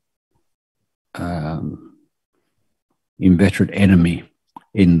very inveterate enemy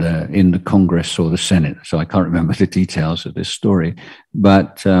in the Congress or the Senate. So I can't remember the details of this story,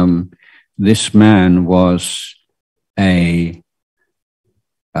 but this man was a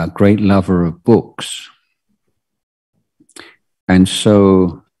great lover of books, and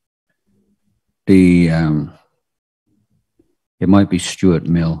so it might be Stuart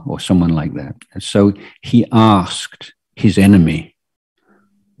Mill or someone like that. And so he asked his enemy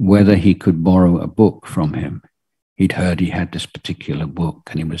whether he could borrow a book from him. He'd heard he had this particular book,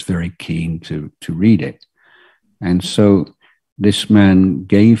 and he was very keen to read it. And so this man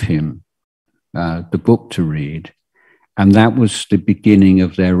gave him the book to read, and that was the beginning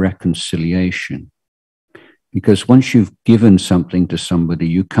of their reconciliation. Because once you've given something to somebody,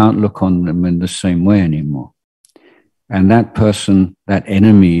 you can't look on them in the same way anymore. And that person, that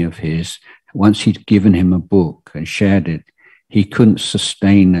enemy of his, once he'd given him a book and shared it, he couldn't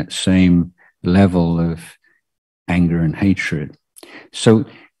sustain that same level of anger and hatred. So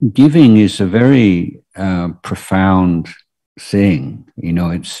giving is a very profound thing.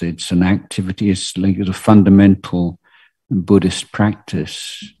 It's an activity. It's like a fundamental Buddhist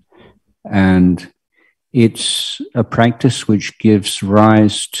practice, and it's a practice which gives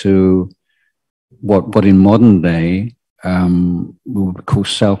rise to what in modern day we would call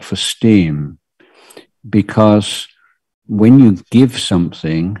self-esteem, because when you give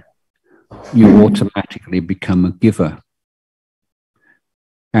something, you automatically become a giver.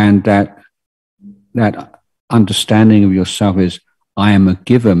 And that understanding of yourself is, I am a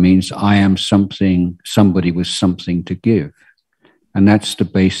giver, means I am somebody with something to give. And that's the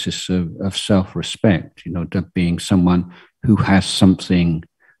basis of self-respect, that being someone who has something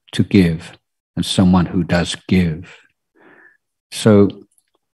to give and someone who does give. So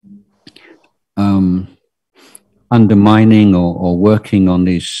undermining or working on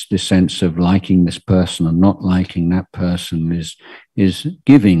this sense of liking this person or not liking that person is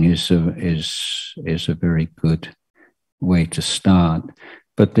giving is a very good way to start.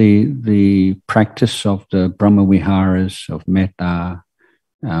 But the practice of the Brahma Viharas of metta,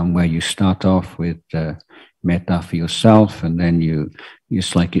 where you start off with metta for yourself, and then you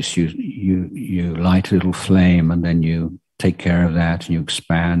light a little flame, and then you take care of that, and you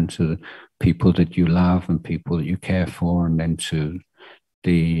expand to the people that you love and people that you care for, and then to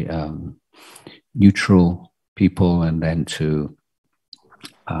the neutral people, and then to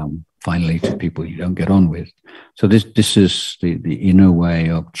finally to people you don't get on with. So this is the inner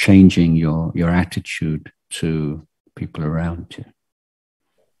way of changing your attitude to people around you.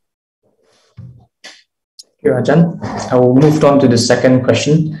 Thank you, Ajahn. I will move on to the second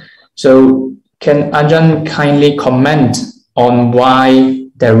question. So can Ajahn kindly comment on why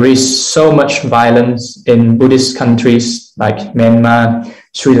there is so much violence in Buddhist countries like Myanmar,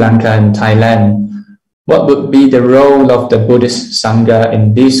 Sri Lanka, and Thailand? What would be the role of the Buddhist Sangha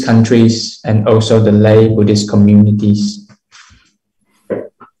in these countries, and also the lay Buddhist communities?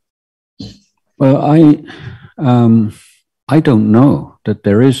 Well, I don't know that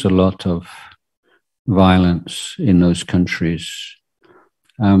there is a lot of violence in those countries.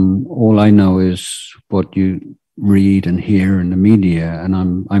 All I know is what you read and hear in the media, and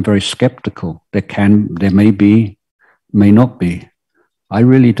I'm very skeptical. There may be, may not be. I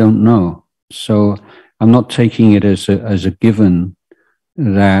really don't know. So I'm not taking it as a given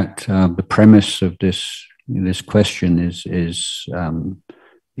that the premise of this question is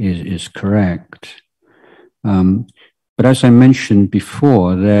correct. But as I mentioned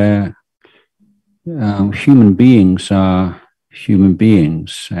before, human beings are human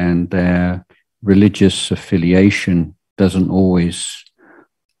beings, and their religious affiliation doesn't always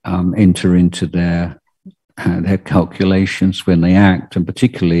enter into their calculations when they act, and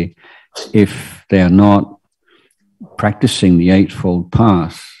particularly if they are not practicing the Eightfold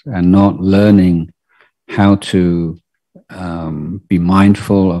Path and not learning how to be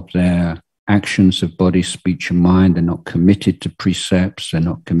mindful of their actions of body, speech, and mind. They're not committed to precepts. They're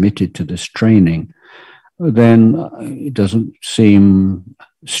not committed to this training. Then it doesn't seem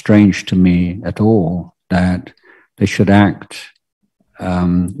strange to me at all that they should act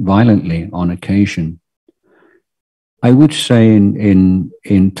violently on occasion. I would say in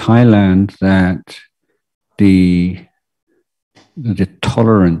Thailand that the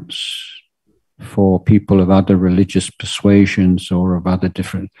tolerance for people of other religious persuasions or of other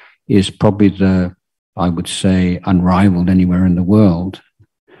different is probably I would say, unrivaled anywhere in the world.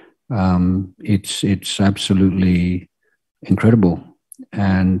 It's absolutely incredible.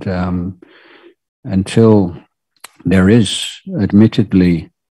 And until there is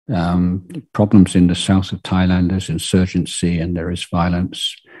admittedly problems in the south of Thailand, there's insurgency and there is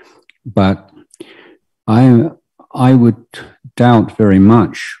violence. But I would doubt very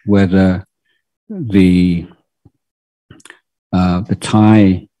much whether the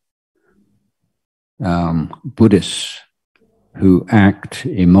Thai Buddhists who act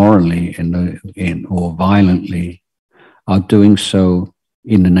immorally or violently are doing so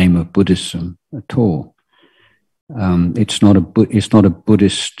in the name of Buddhism at all. It's not a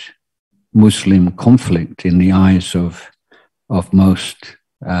Buddhist Muslim conflict in the eyes of most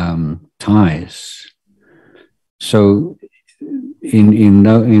Thais. So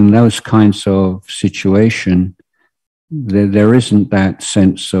in those kinds of situation, there isn't that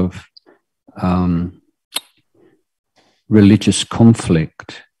sense of religious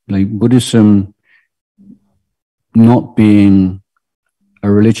conflict. Like Buddhism not being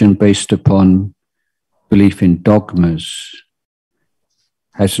a religion based upon belief in dogmas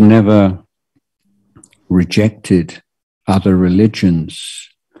has never rejected other religions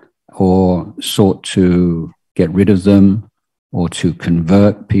or sought to get rid of them or to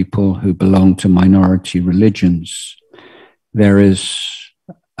convert people who belong to minority religions. There is,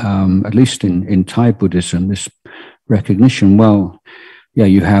 at least in Thai Buddhism, this recognition, well, yeah,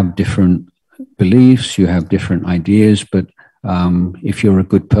 you have different beliefs, you have different ideas, but if you're a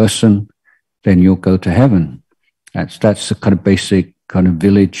good person, then you'll go to heaven. That's the kind of basic kind of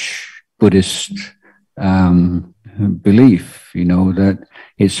village Buddhist belief, you know, that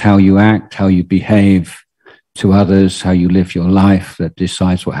it's how you act, how you behave to others, how you live your life that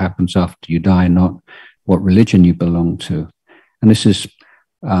decides what happens after you die, not what religion you belong to. And this is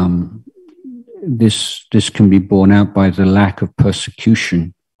this can be borne out by the lack of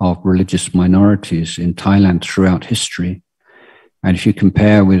persecution of religious minorities in Thailand throughout history. And if you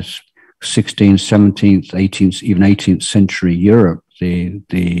compare with 16th, 17th, 18th, even 18th century Europe,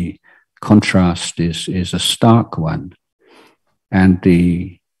 the contrast is a stark one. And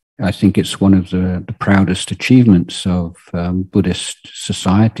I think it's one of the proudest achievements of Buddhist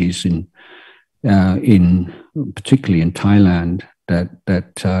societies in particularly in Thailand, that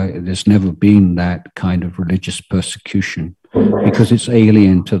there's never been that kind of religious persecution because it's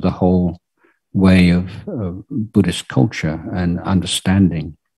alien to the whole way of Buddhist culture and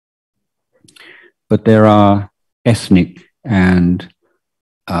understanding. But there are ethnic and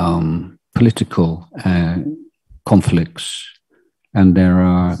political conflicts, and there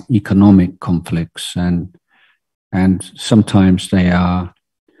are economic conflicts, and sometimes they are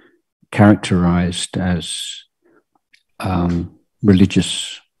characterized as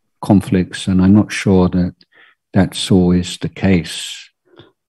religious conflicts, and I'm not sure that that's always the case.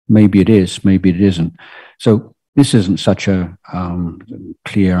 Maybe it is, maybe it isn't. So this isn't such a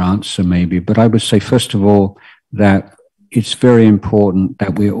clear answer maybe, but I would say first of all that it's very important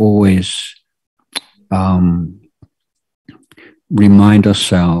that we always remind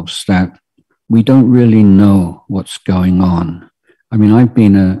ourselves that we don't really know what's going on. I mean, I've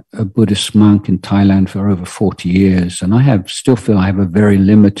been a Buddhist monk in Thailand for over 40 years, and still feel I have a very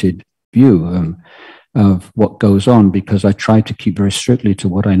limited view. of what goes on, because I try to keep very strictly to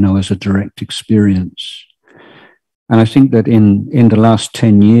what I know as a direct experience. And I think that in the last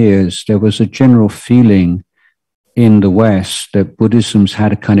 10 years, there was a general feeling in the West that Buddhism's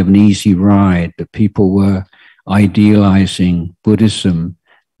had a kind of an easy ride, that people were idealizing Buddhism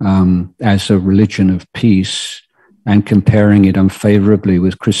as a religion of peace and comparing it unfavorably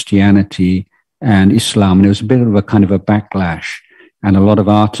with Christianity and Islam. And there was a bit of a kind of a backlash, and a lot of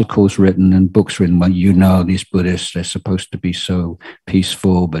articles written and books written, well, you know, these Buddhists, they're supposed to be so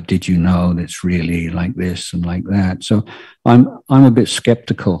peaceful, but did you know that it's really like this and like that? So I'm a bit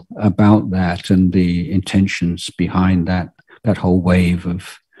skeptical about that and the intentions behind that whole wave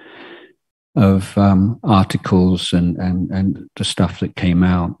of articles and the stuff that came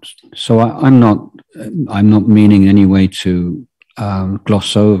out. So I'm not meaning in any way to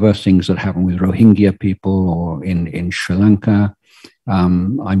gloss over things that happen with Rohingya people or in Sri Lanka.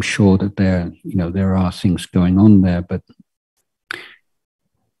 I'm sure that there are things going on there, but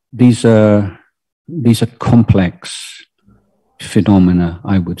these are complex phenomena,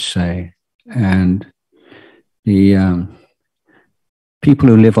 I would say. And the people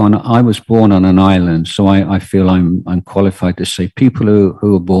who live on, I was born on an island, so I feel I'm qualified to say people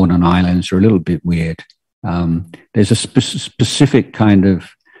who are born on islands are a little bit weird. There's a specific kind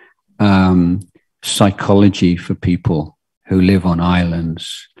of psychology for people who live on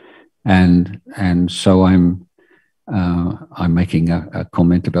islands, and so I'm making a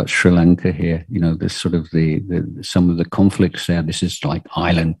comment about Sri Lanka here. You know, this sort of some of the conflicts there. This is like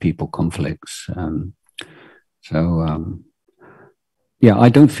island people conflicts. Yeah, I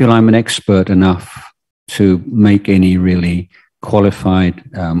don't feel I'm an expert enough to make any really qualified,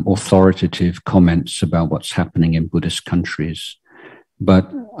 authoritative comments about what's happening in Buddhist countries, but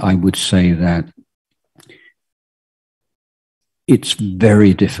I would say that it's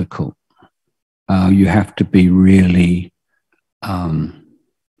very difficult. You have to be really,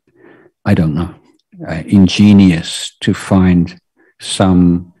 ingenious to find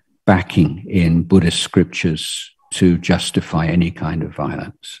some backing in Buddhist scriptures to justify any kind of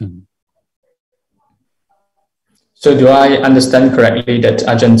violence. So do I understand correctly that,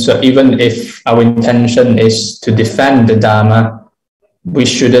 Ajahn, so even if our intention is to defend the Dharma, we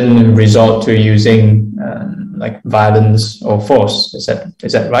shouldn't resort to using like violence or force? Is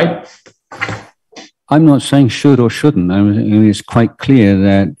that right? I'm not saying should or shouldn't. I mean, it's quite clear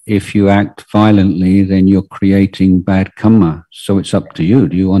that if you act violently, then you're creating bad karma. So it's up to you.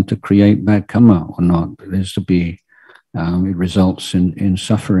 Do you want to create bad karma or not? There's to be, it results in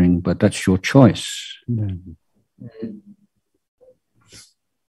suffering, but that's your choice.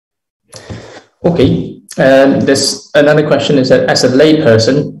 Okay. There's another question is that as a lay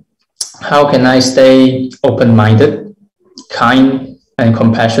person, how can I stay open-minded, kind, and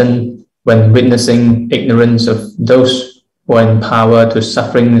compassionate when witnessing ignorance of those who are in power to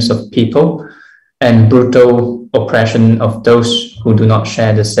sufferings of people and brutal oppression of those who do not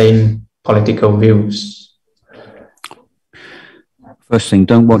share the same political views? First thing,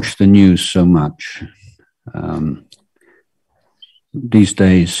 don't watch the news so much. These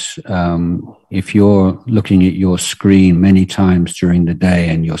days, if you're looking at your screen many times during the day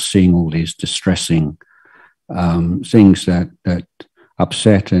and you're seeing all these distressing things that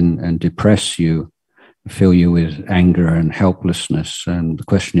upset and depress you, fill you with anger and helplessness, and the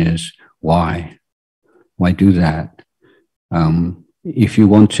question is, why? Why do that? If you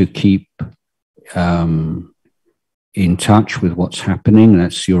want to keep in touch with what's happening,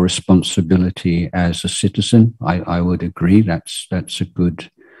 that's your responsibility as a citizen. I would agree that's a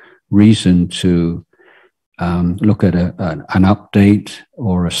good reason to look at an update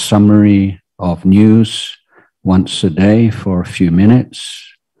or a summary of news once a day for a few minutes.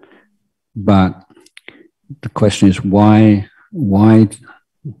 But the question is, why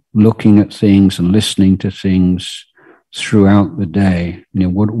looking at things and listening to things throughout the day? You know,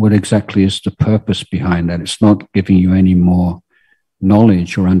 what exactly is the purpose behind that? It's not giving you any more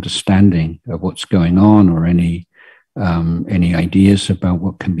knowledge or understanding of what's going on or any ideas about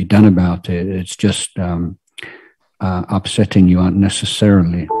what can be done about it. It's just upsetting you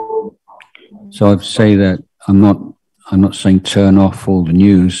unnecessarily. So I'd say that I'm not saying turn off all the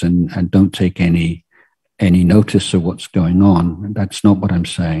news and don't take any notice of what's going on. That's not what I'm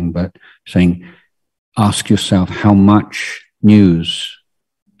saying, but saying, ask yourself, how much news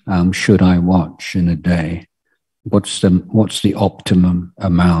should I watch in a day? What's the optimum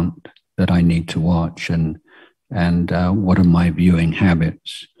amount that I need to watch, and what are my viewing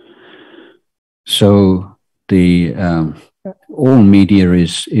habits? So the all media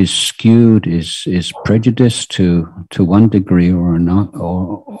is skewed, is prejudiced to one degree or another,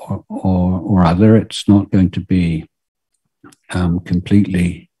 or other. It's not going to be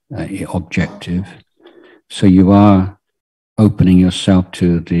completely objective. So you are opening yourself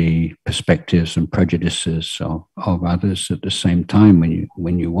to the perspectives and prejudices of others at the same time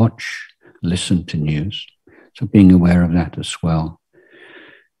when you watch, listen to news. So being aware of that as well.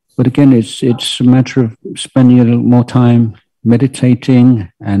 But again, it's a matter of spending a little more time meditating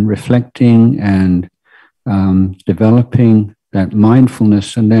and reflecting and developing that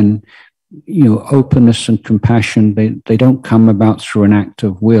mindfulness, and then openness and compassion. They don't come about through an act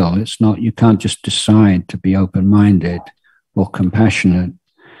of will. It's not, you can't just decide to be open-minded or compassionate.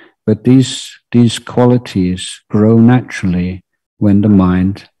 But these qualities grow naturally when the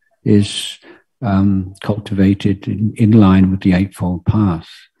mind is cultivated in line with the Eightfold Path.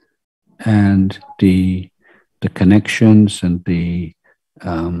 And the connections and the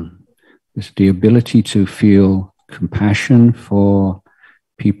ability to feel compassion for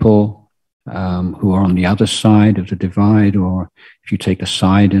people who are on the other side of the divide, or if you take a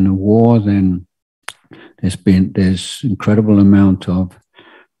side in a war, then there's incredible amount of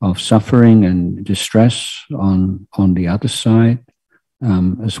suffering and distress on the other side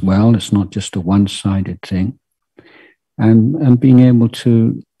as well. It's not just a one-sided thing. And being able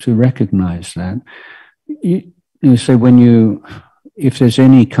to recognize that. You say if there's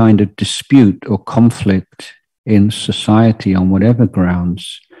any kind of dispute or conflict in society on whatever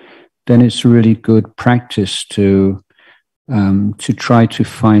grounds, then it's really good practice to try to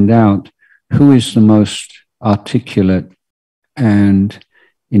find out who is the most articulate and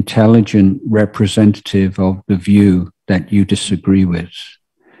intelligent representative of the view that you disagree with.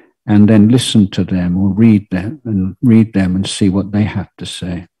 And then listen to them or read them and see what they have to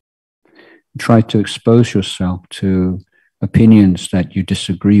say. Try to expose yourself to opinions that you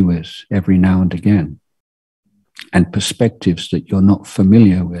disagree with every now and again, and perspectives that you're not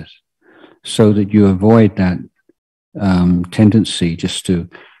familiar with, so that you avoid that tendency just to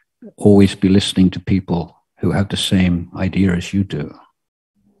always be listening to people who have the same idea as you do.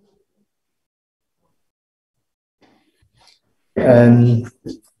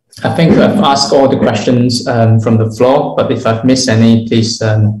 I think I've asked all the questions from the floor, but if I've missed any, please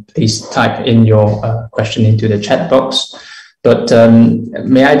type in your question into the chat box. But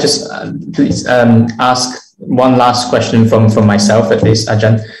may I just please ask one last question from myself, at least,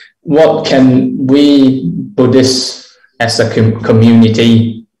 Ajahn. What can we Buddhists as a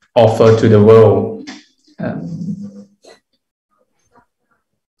community offer to the world?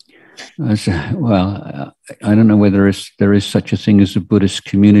 Well, I don't know whether there is such a thing as a Buddhist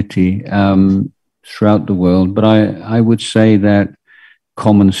community throughout the world, but I would say that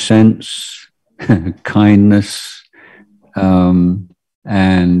common sense, kindness, and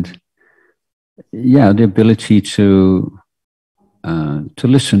the ability to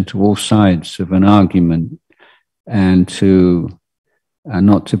listen to all sides of an argument, and to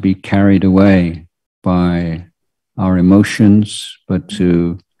not to be carried away by our emotions, but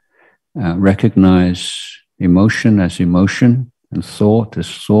to recognize emotion as emotion and thought as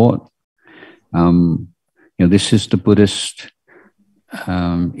thought. This is the Buddhist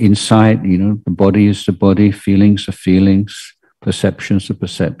insight. The body is the body, feelings are feelings, perceptions are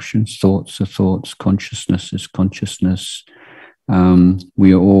perceptions, thoughts are thoughts, consciousness is consciousness.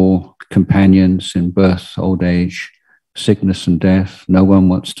 We are all companions in birth, old age, sickness and death. No one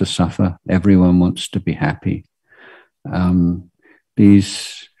wants to suffer. Everyone wants to be happy.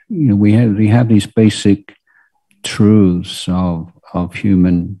 We have these basic truths of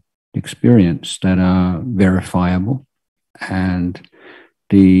human experience that are verifiable, and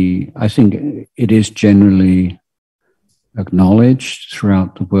I think it is generally acknowledged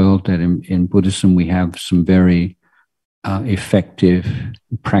throughout the world that in Buddhism we have some very effective,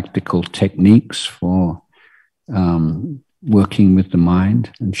 practical techniques for working with the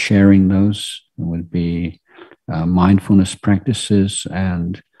mind, and sharing those would be mindfulness practices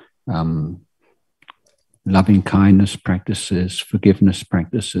and loving kindness practices, forgiveness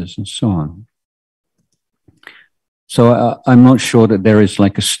practices, and so on. So I'm not sure that there is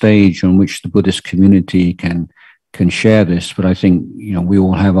like a stage on which the Buddhist community can share this, but I think we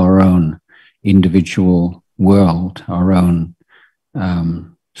all have our own individual world, our own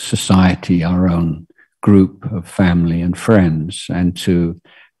society, our own group of family and friends, and to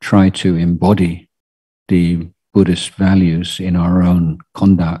try to embody the Buddhist values in our own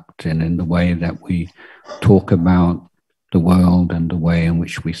conduct and in the way that we talk about the world and the way in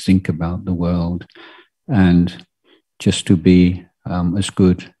which we think about the world, and just to be as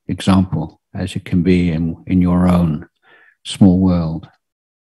good example as you can be in your own small world.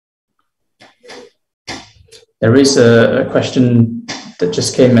 There is a question that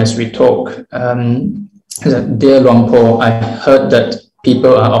just came as we talk. Dear Luang Por, I heard that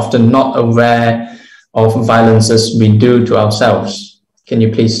people are often not aware of violences we do to ourselves. Can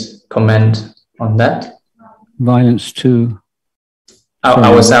you please comment on that? Violence to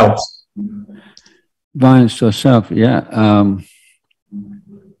ourselves. Violence to ourselves, yeah.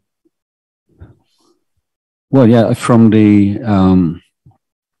 Well, yeah, from the...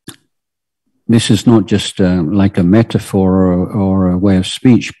 this is not just like a metaphor or a way of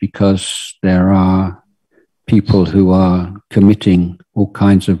speech, because there are people who are committing all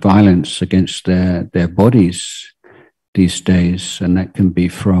kinds of violence against their bodies these days, and that can be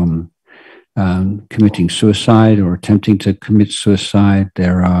from committing suicide or attempting to commit suicide.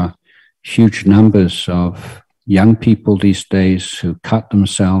 There are huge numbers of young people these days who cut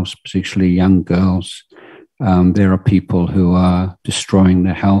themselves, particularly young girls. There are people who are destroying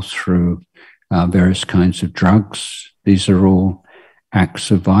their health through various kinds of drugs. These are all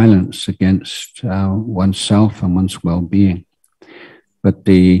acts of violence against oneself and one's well-being. But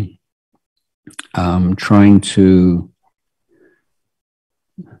the trying to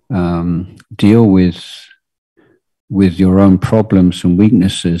deal with your own problems and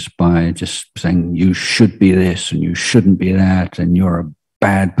weaknesses by just saying you should be this and you shouldn't be that and you're a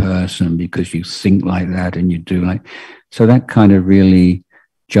bad person because you think like that and you do like... So that kind of really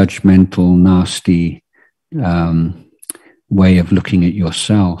judgmental, nasty way of looking at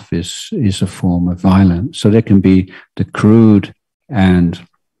yourself is a form of violence. So there can be the crude and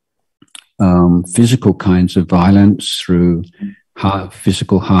physical kinds of violence through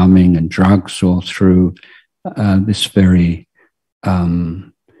physical harming and drugs, or through this very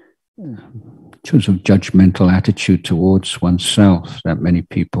sort of judgmental attitude towards oneself that many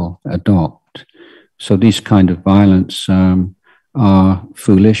people adopt. So these kind of violence are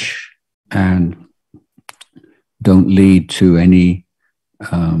foolish and don't lead to any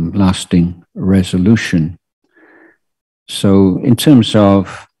lasting resolution. So in terms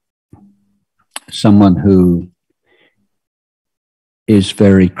of someone who is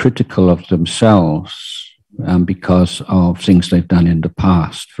very critical of themselves because of things they've done in the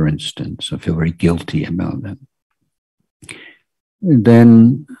past, for instance, or feel very guilty about them,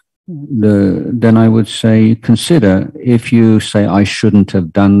 then I would say, consider, if you say, I shouldn't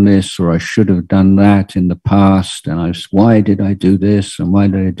have done this, or I should have done that in the past, and why did I do this, and why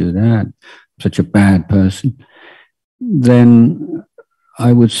did I do that? I'm such a bad person. Then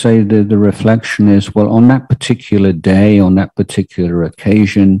I would say that the reflection is, well, on that particular day, on that particular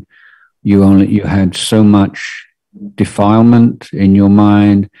occasion, you had so much defilement in your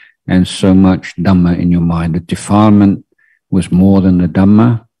mind and so much Dhamma in your mind. The defilement was more than the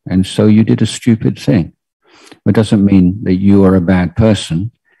Dhamma, and so you did a stupid thing. It doesn't mean that you are a bad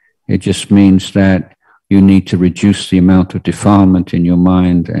person. It just means that you need to reduce the amount of defilement in your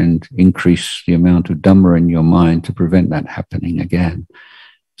mind and increase the amount of Dhamma in your mind to prevent that happening again.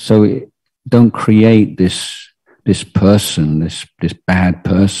 So don't create this person, this bad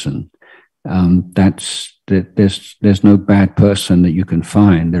person. There's no bad person that you can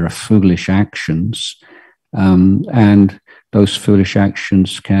find. There are foolish actions, and those foolish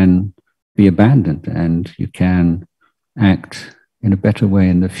actions can be abandoned, and you can act in a better way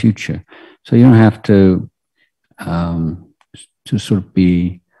in the future. So you don't have to sort of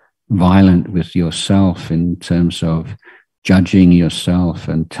be violent with yourself in terms of judging yourself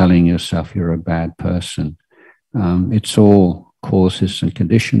and telling yourself you're a bad person. It's all causes and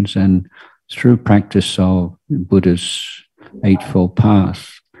conditions, and through practice of Buddha's Eightfold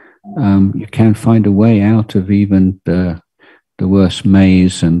Path, you can find a way out of even the worst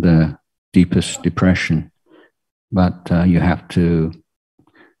maze and the deepest depression, but you have to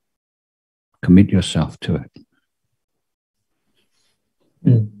commit yourself to it.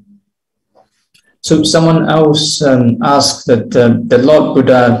 So someone else asked that the Lord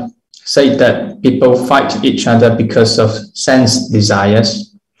Buddha said that people fight each other because of sense desires.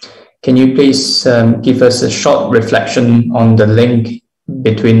 Can you please give us a short reflection on the link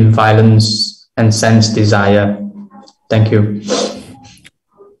between violence and sense desire? Thank you.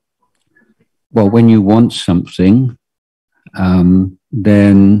 Well, when you want something,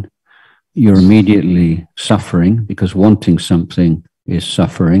 then you're immediately suffering, because wanting something is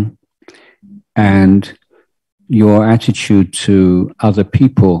suffering. And your attitude to other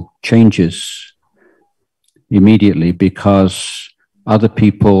people changes immediately, because other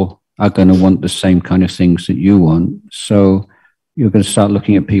people are going to want the same kind of things that you want. So you're going to start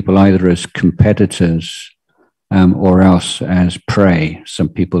looking at people either as competitors or else as prey, some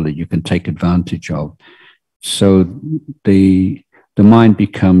people that you can take advantage of. So the mind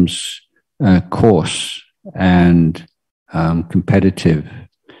becomes coarse and competitive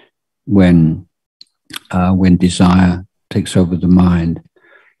when desire takes over the mind,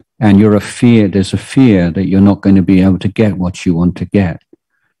 and there's a fear that you're not going to be able to get what you want to get,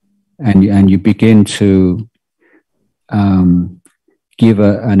 and you begin to give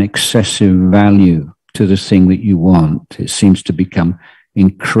an excessive value to the thing that you want. It seems to become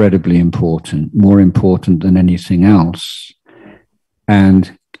incredibly important, more important than anything else.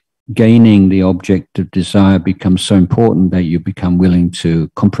 And gaining the object of desire becomes so important that you become willing to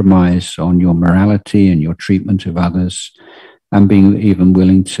compromise on your morality and your treatment of others, and being even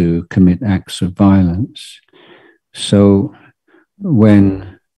willing to commit acts of violence. So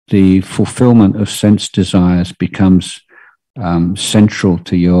when the fulfillment of sense desires becomes central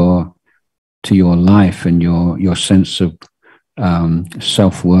to your life and your sense of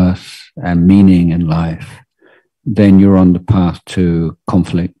self-worth and meaning in life, then you're on the path to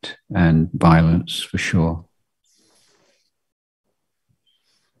conflict and violence for sure.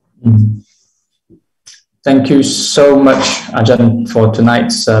 Thank you so much, Ajahn, for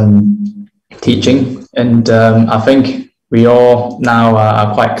tonight's teaching. And I think we all now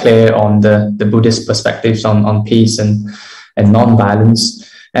are quite clear on the Buddhist perspectives on peace and non-violence.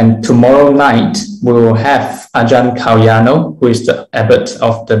 And tomorrow night, we will have Ajahn Kalyano, who is the abbot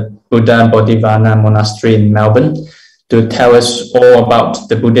of the Buddha Bodhivana Monastery in Melbourne, to tell us all about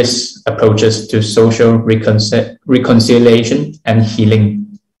the Buddhist approaches to social reconciliation and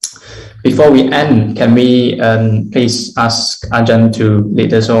healing. Before we end, can we please ask Ajahn to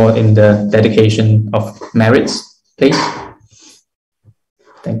lead us all in the dedication of merits, please?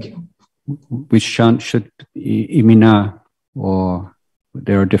 Thank you. Which chant should Imina, or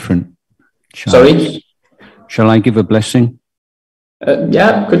there are different chants? Sorry? Shall I give a blessing?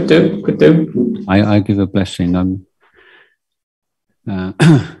 Yeah, could do. I give a blessing.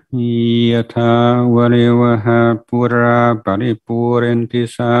 Yatha Varivaha Pura Paripurenti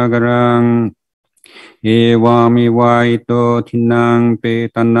Sagarang Evami Vaito Tinang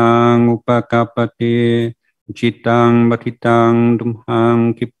Petanang Upakapati Jitang Batitang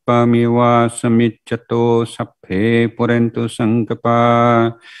Dumhang Kipamiwa Samichato Sapphe Purentu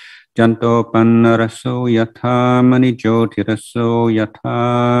Sankapa Janto Panaraso Yatha Manijoti Raso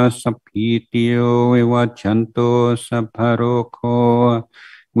Yatha Sapitio Evajanto Sabharoko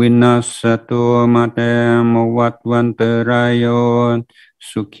Vinasato Matem Vatvantarayo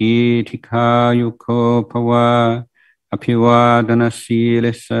Sukhi Tikayuko Pava Apivadana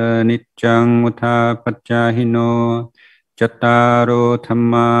Silesa Nitjang Vata Pachahino Jataro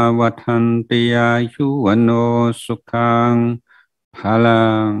Thamma Vatantiya Yuvano Sukhang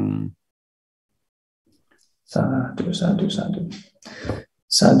Palang. Sadhu, sadhu, sadhu.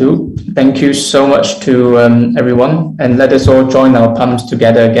 Sadhu. Thank you so much to everyone, and let us all join our palms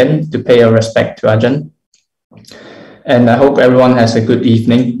together again to pay our respect to Ajahn. And I hope everyone has a good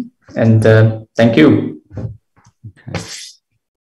evening, and thank you. Okay.